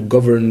out how to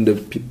govern the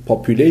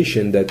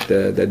population that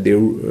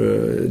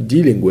they're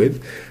dealing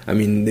with. I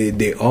mean,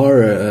 they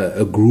are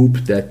a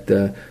group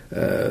that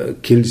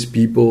kills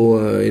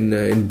people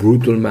in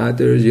brutal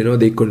matters. You know,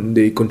 they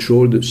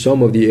control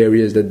some of the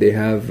areas that they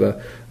have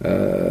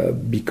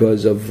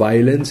because of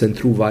violence and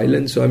through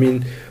violence. So I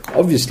mean,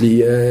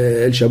 obviously,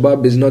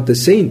 Al-Shabaab is not a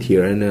saint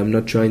here, and I'm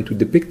not trying to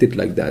depict it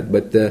like that.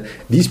 But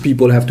these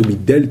people have to be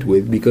dealt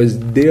with because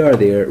they are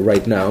there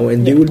right now,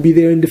 and they will be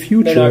there in the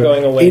future. They're not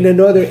going away. In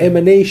another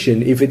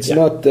emanation, if it's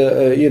not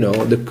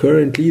the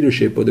current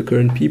leadership or the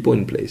current people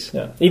in place.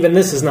 Yeah. Even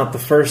this is not the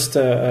first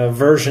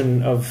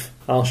version of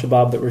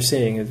Al-Shabaab that we're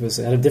seeing. It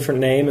had a different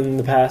name in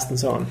the past and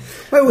so on.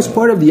 Well, it was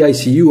part of the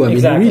ICU. I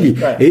mean, really,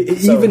 right.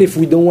 Even if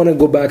we don't want to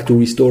go back to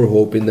restore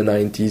hope in the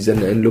 90s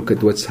and look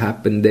at what's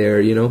happened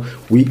there, you know,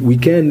 we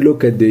can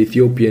look at the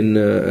Ethiopian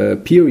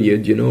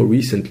period, you know,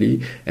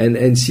 recently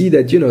and see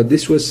that, you know,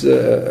 this was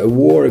a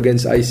war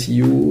against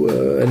ICU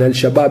and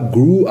Al-Shabaab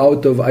grew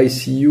out of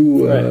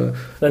ICU. Right.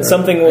 Then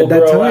something will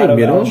grow out of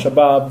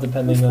Al-Shabaab,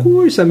 depending on... Of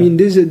course, I mean,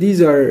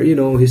 these are, you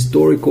know,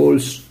 historical,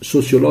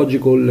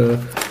 sociological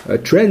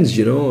trends,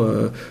 you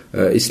know,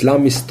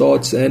 Islamist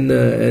thoughts and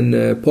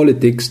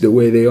politics, the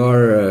way they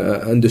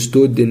are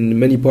understood in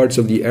many parts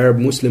of the Arab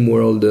Muslim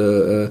world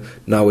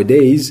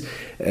nowadays,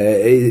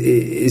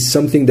 is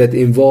something that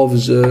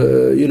involves,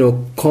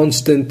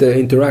 constant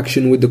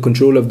interaction with the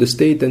control of the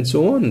state and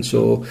so on.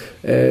 So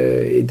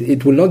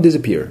it will not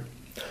disappear.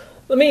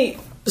 Let me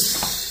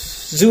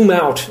zoom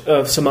out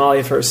of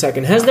Somalia for a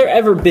second. Has there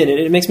ever been, and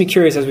it makes me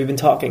curious as we've been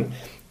talking,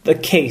 the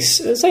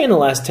case, say in the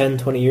last 10,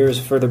 20 years,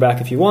 further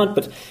back if you want,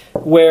 but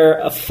where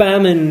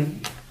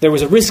there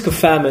was a risk of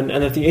famine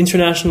and that the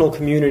international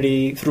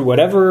community, through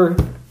whatever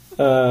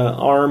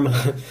arm,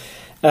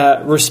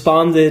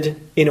 responded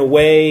in a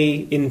way,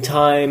 in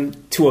time,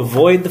 to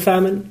avoid the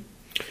famine?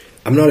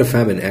 I'm not a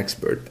famine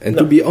expert, and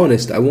to be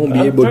honest, I won't be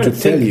able to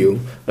tell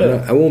you.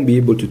 I won't be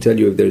able to tell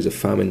you if there's a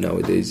famine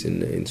nowadays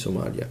in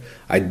Somalia.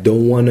 I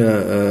don't want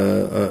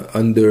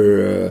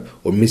to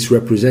or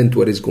misrepresent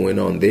what is going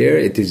on there.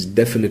 It is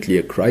definitely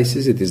a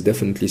crisis. It is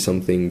definitely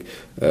something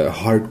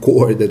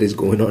hardcore that is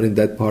going on in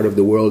that part of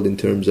the world in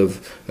terms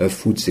of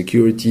food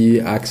security,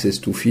 access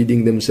to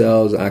feeding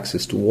themselves,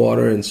 access to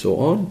water, and so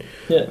on.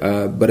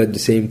 Yeah. But at the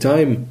same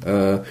time,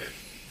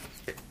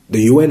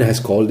 the UN has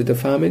called it a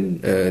famine.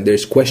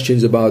 There's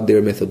questions about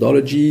their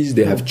methodologies.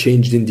 They have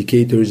changed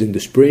indicators in the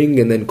spring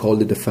and then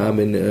called it a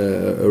famine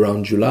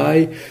around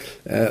July.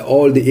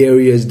 All the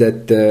areas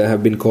that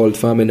have been called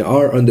famine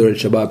are under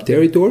Al-Shabaab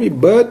territory,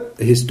 but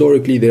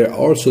historically they're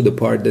also the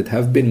part that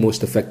have been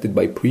most affected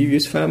by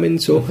previous famine.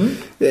 So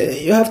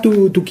you have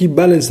to keep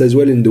balance as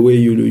well in the way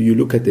you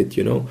look at it,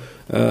 you know.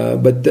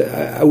 But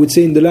I would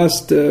say in the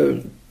last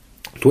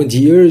 20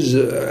 years,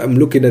 I'm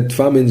looking at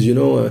famines, you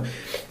know,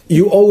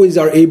 you always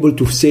are able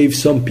to save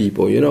some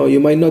people, you know. You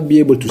might not be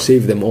able to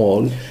save them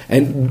all.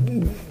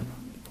 And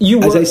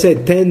as I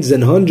said, tens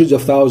and hundreds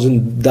of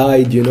thousands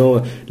died, you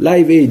know.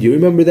 Live Aid, you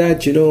remember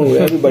that? You know,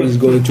 everybody's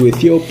going to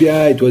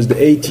Ethiopia. It was the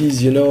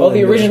 80s, you know. Oh,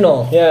 the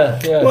original, yeah.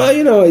 Well,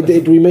 you know,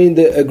 it remained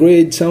a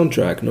great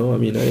soundtrack, no? I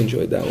mean, I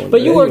enjoyed that one.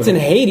 But you worked in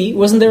Haiti.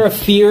 Wasn't there a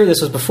fear,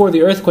 this was before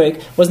the earthquake,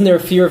 wasn't there a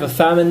fear of a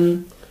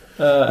famine?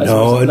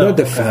 No, not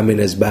the famine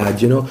as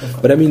bad, you know.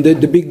 But I mean,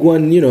 the big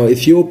one, you know,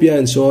 Ethiopia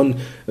and so on.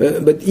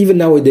 But even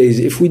nowadays,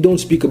 if we don't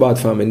speak about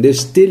famine, there's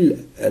still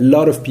a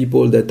lot of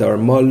people that are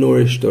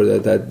malnourished or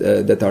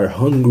that are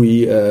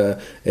hungry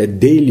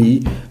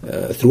daily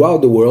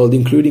throughout the world,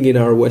 including in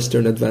our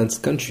Western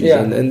advanced countries.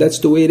 Yeah. And that's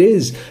the way it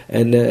is.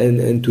 And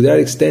to that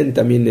extent,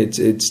 I mean,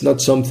 it's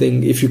not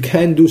something, if you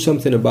can do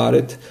something about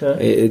it,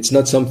 it's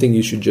not something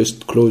you should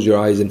just close your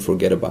eyes and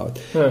forget about.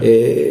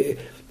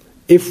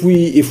 If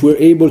we're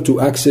able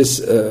to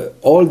access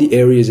all the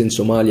areas in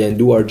Somalia and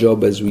do our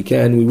job as we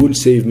can, we will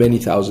save many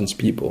thousands of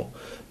people.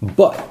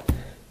 But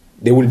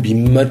there will be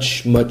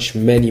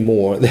many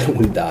more that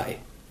will die.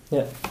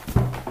 Yeah.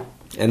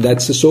 And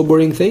that's a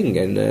sobering thing.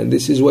 And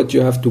this is what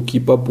you have to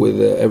keep up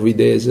with every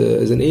day as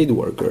an aid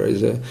worker.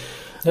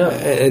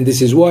 And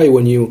this is why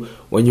when you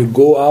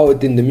go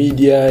out in the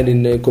media and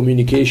in the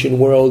communication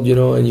world, you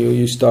know, and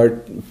you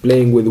start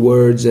playing with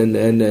words and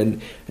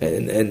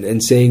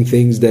saying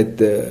things that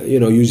you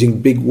know, using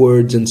big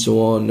words and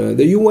so on.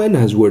 The UN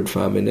has word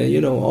famine.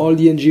 You know, all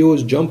the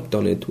NGOs jumped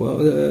on it.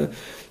 Well,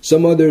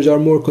 some others are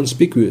more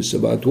conspicuous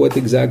about what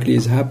exactly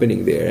is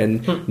happening there,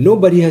 and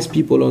nobody has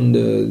people on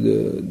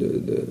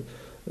the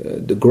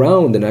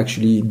ground and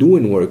actually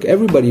doing work.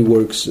 Everybody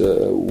works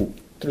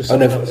through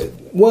someone else?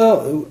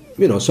 Well,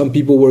 some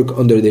people work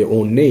under their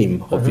own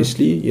name,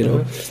 obviously,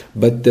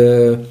 but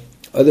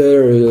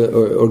other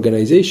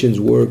organizations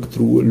work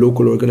through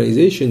local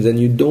organizations, and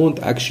you don't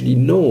actually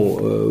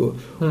know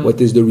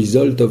what is the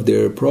result of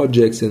their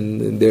projects,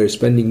 and they're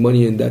spending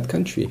money in that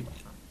country.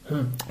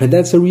 And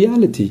that's a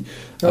reality.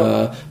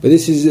 But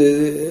this is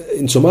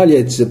in Somalia.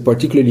 It's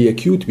particularly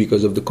acute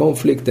because of the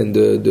conflict and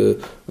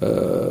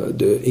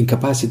the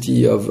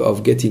incapacity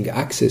of getting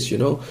access.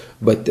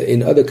 But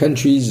in other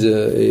countries,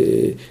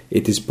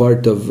 it is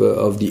part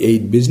of the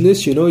aid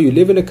business. You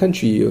live in a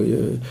country.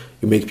 You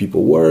make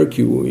people work.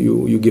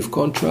 You give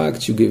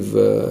contracts. You give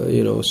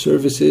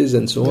services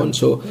and so on.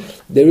 So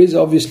there is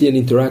obviously an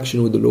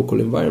interaction with the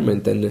local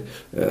environment. And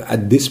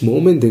at this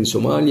moment in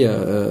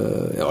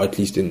Somalia, or at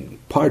least in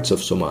parts of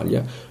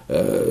Somalia,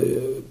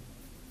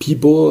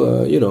 people,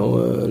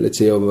 let's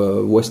say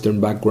of Western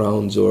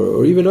backgrounds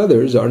or even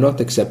others, are not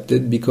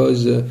accepted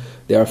because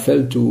they are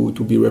felt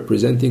to be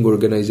representing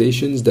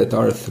organizations that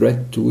are a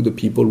threat to the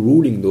people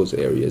ruling those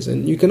areas.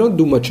 And you cannot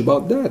do much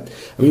about that.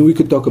 I mean, we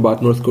could talk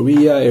about North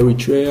Korea,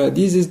 Eritrea.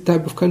 These is the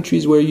type of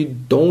countries where you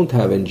don't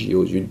have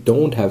NGOs, you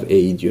don't have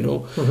aid,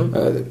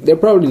 They're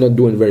probably not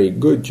doing very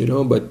good,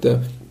 but...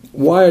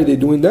 why are they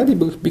doing that?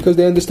 Because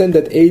they understand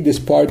that aid is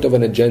part of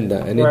an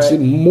agenda, and it's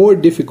more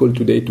difficult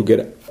today to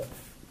get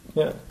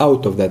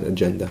out of that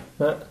agenda.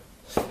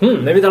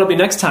 Maybe that'll be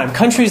next time.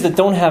 Countries that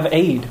don't have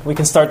aid. We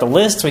can start the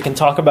list. We can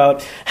talk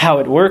about how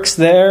it works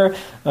there.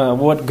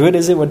 What good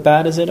is it? What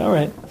bad is it? All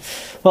right.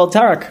 Well,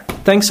 Tarek,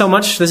 thanks so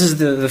much. This is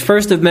the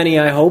first of many,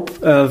 I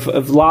hope,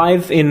 of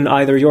live in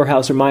either your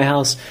house or my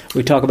house.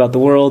 We talk about the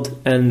world,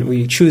 and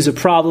we choose a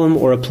problem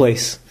or a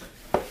place.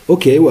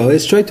 Okay, well,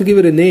 let's try to give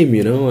it a name,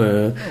 you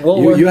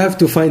have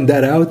to find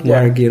that out,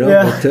 Mark,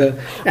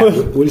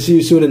 But we'll see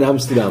you soon in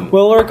Amsterdam.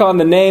 We'll work on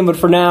the name, but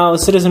for now,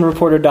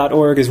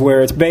 citizenreporter.org is where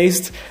it's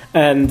based,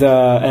 and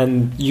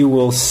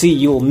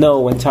you'll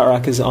know when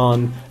Tarek is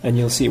on, and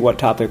you'll see what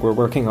topic we're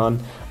working on.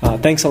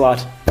 Thanks a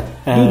lot,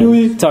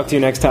 and talk to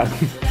you next time.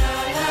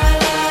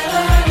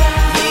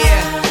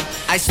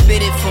 I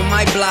spit it from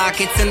my block,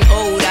 it's an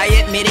ode. I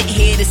admit it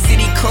here, the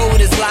city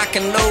code is lock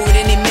and load.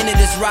 Any minute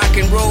it's rock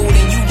and roll,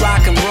 and you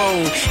rock and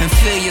roll and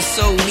feel your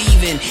soul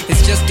leaving.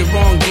 It's just the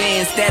wrong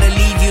glance that'll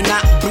leave you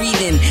not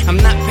breathing.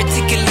 I'm not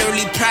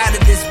particularly proud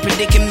of this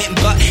predicament,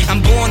 but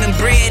I'm born and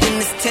bred in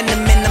this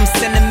tenement. I'm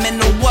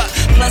sentimental, what?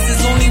 Plus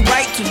it's only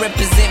right to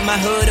represent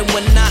my hood and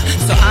whatnot.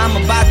 So I'm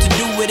about to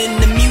do it in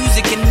the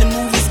music and the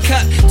movies.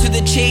 Cut to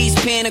the chase,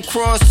 pan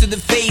across to the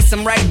face.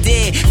 I'm right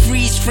there,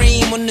 freeze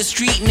frame on the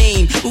street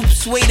name.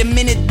 Oops, wait a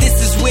minute, this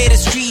is where the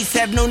streets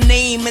have no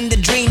name and the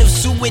drain of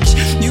sewage.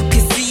 You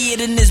can see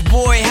it in this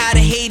boy, how the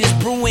hate is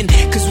brewing.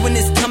 Cause when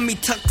his tummy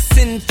tucks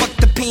in, fuck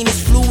the pain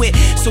is fluid.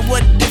 So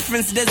what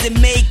difference does it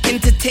make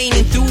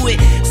entertaining through it?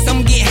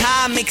 Some get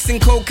high, mixing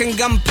coke and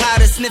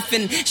gunpowder,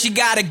 sniffing. She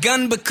got a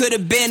gun but could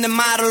have been a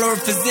model or a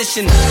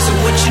physician. So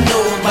what you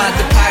know about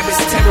the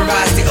pirates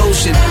terrorize the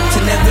ocean? To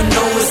never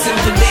know a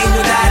simple day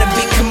without a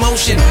big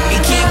commotion.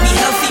 It can't be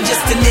healthy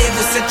just to live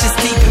with such a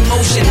steep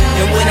emotion.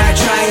 And when I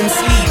try and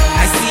sleep,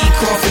 I see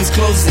coffins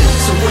closing.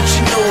 So what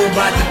you know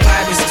about the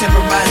pirates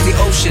terrorize the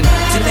ocean?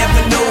 To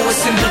never know a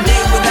simple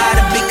day without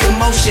a big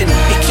commotion.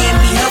 It can't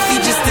be healthy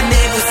just to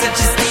live with such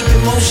a steep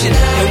emotion.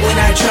 And when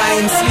I try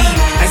and sleep,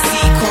 I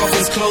see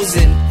coffins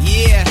closing.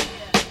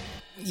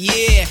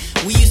 Yeah,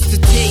 we used to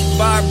take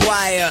barbed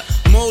wire,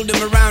 mold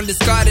them around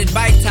discarded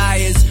bike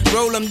tires,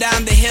 roll them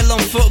down the hill on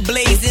foot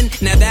blazing.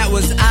 Now that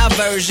was our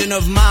version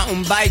of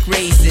mountain bike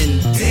racing.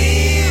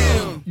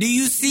 Damn! Do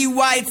you see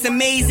why it's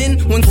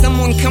amazing when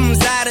someone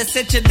comes out of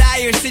such a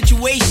dire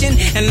situation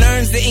and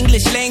learns the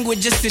English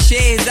language just to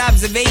share his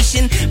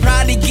observation?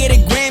 Probably get a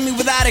Grammy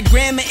without a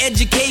grammar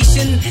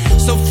education.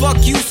 So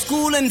fuck you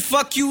school and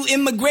fuck you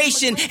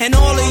immigration, and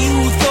all of you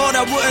who thought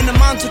I wouldn't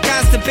amount to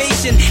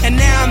constipation. And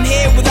now I'm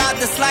here without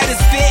the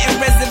slightest fear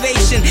and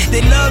reservation.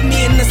 They love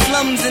me in the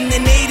slums and the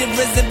native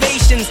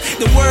reservations.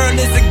 The world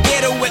is a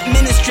ghetto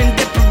administering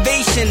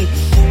deprivation.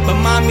 But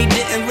mommy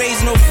didn't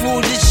raise no fool,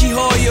 did she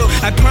Hoyo?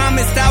 I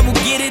promised I would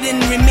get it and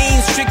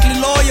remain strictly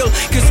loyal.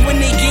 Cause when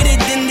they get it,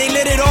 then they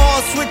let it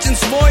all switch and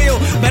spoil.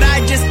 But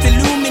I just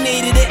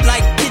illuminated it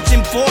like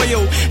kitchen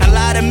foil. A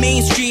lot of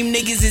mainstream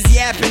niggas is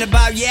yapping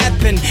about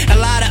yapping. A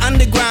lot of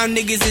underground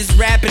niggas is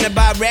rapping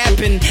about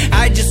rapping.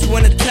 I just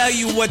wanna tell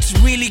you what's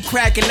really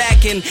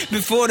crack-a-lacking.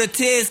 Before the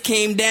tears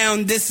came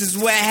down, this is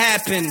what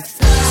happened.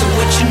 So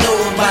what you know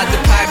about the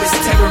pirates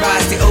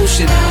terrorize the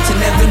ocean? To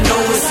never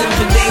know a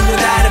simple day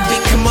without a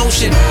big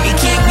commotion. It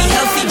can't be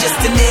healthy just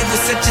to live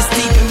with such a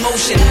steep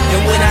emotion.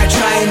 And when I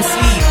try and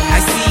sleep, I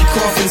see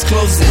coffins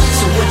closing.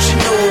 So what you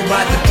know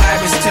about the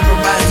pirates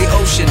terrorize the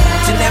ocean?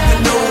 To never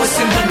know a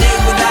simple day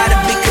without a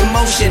big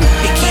commotion.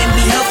 It can't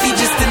be healthy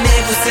just to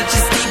live with such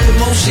a steep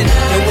emotion.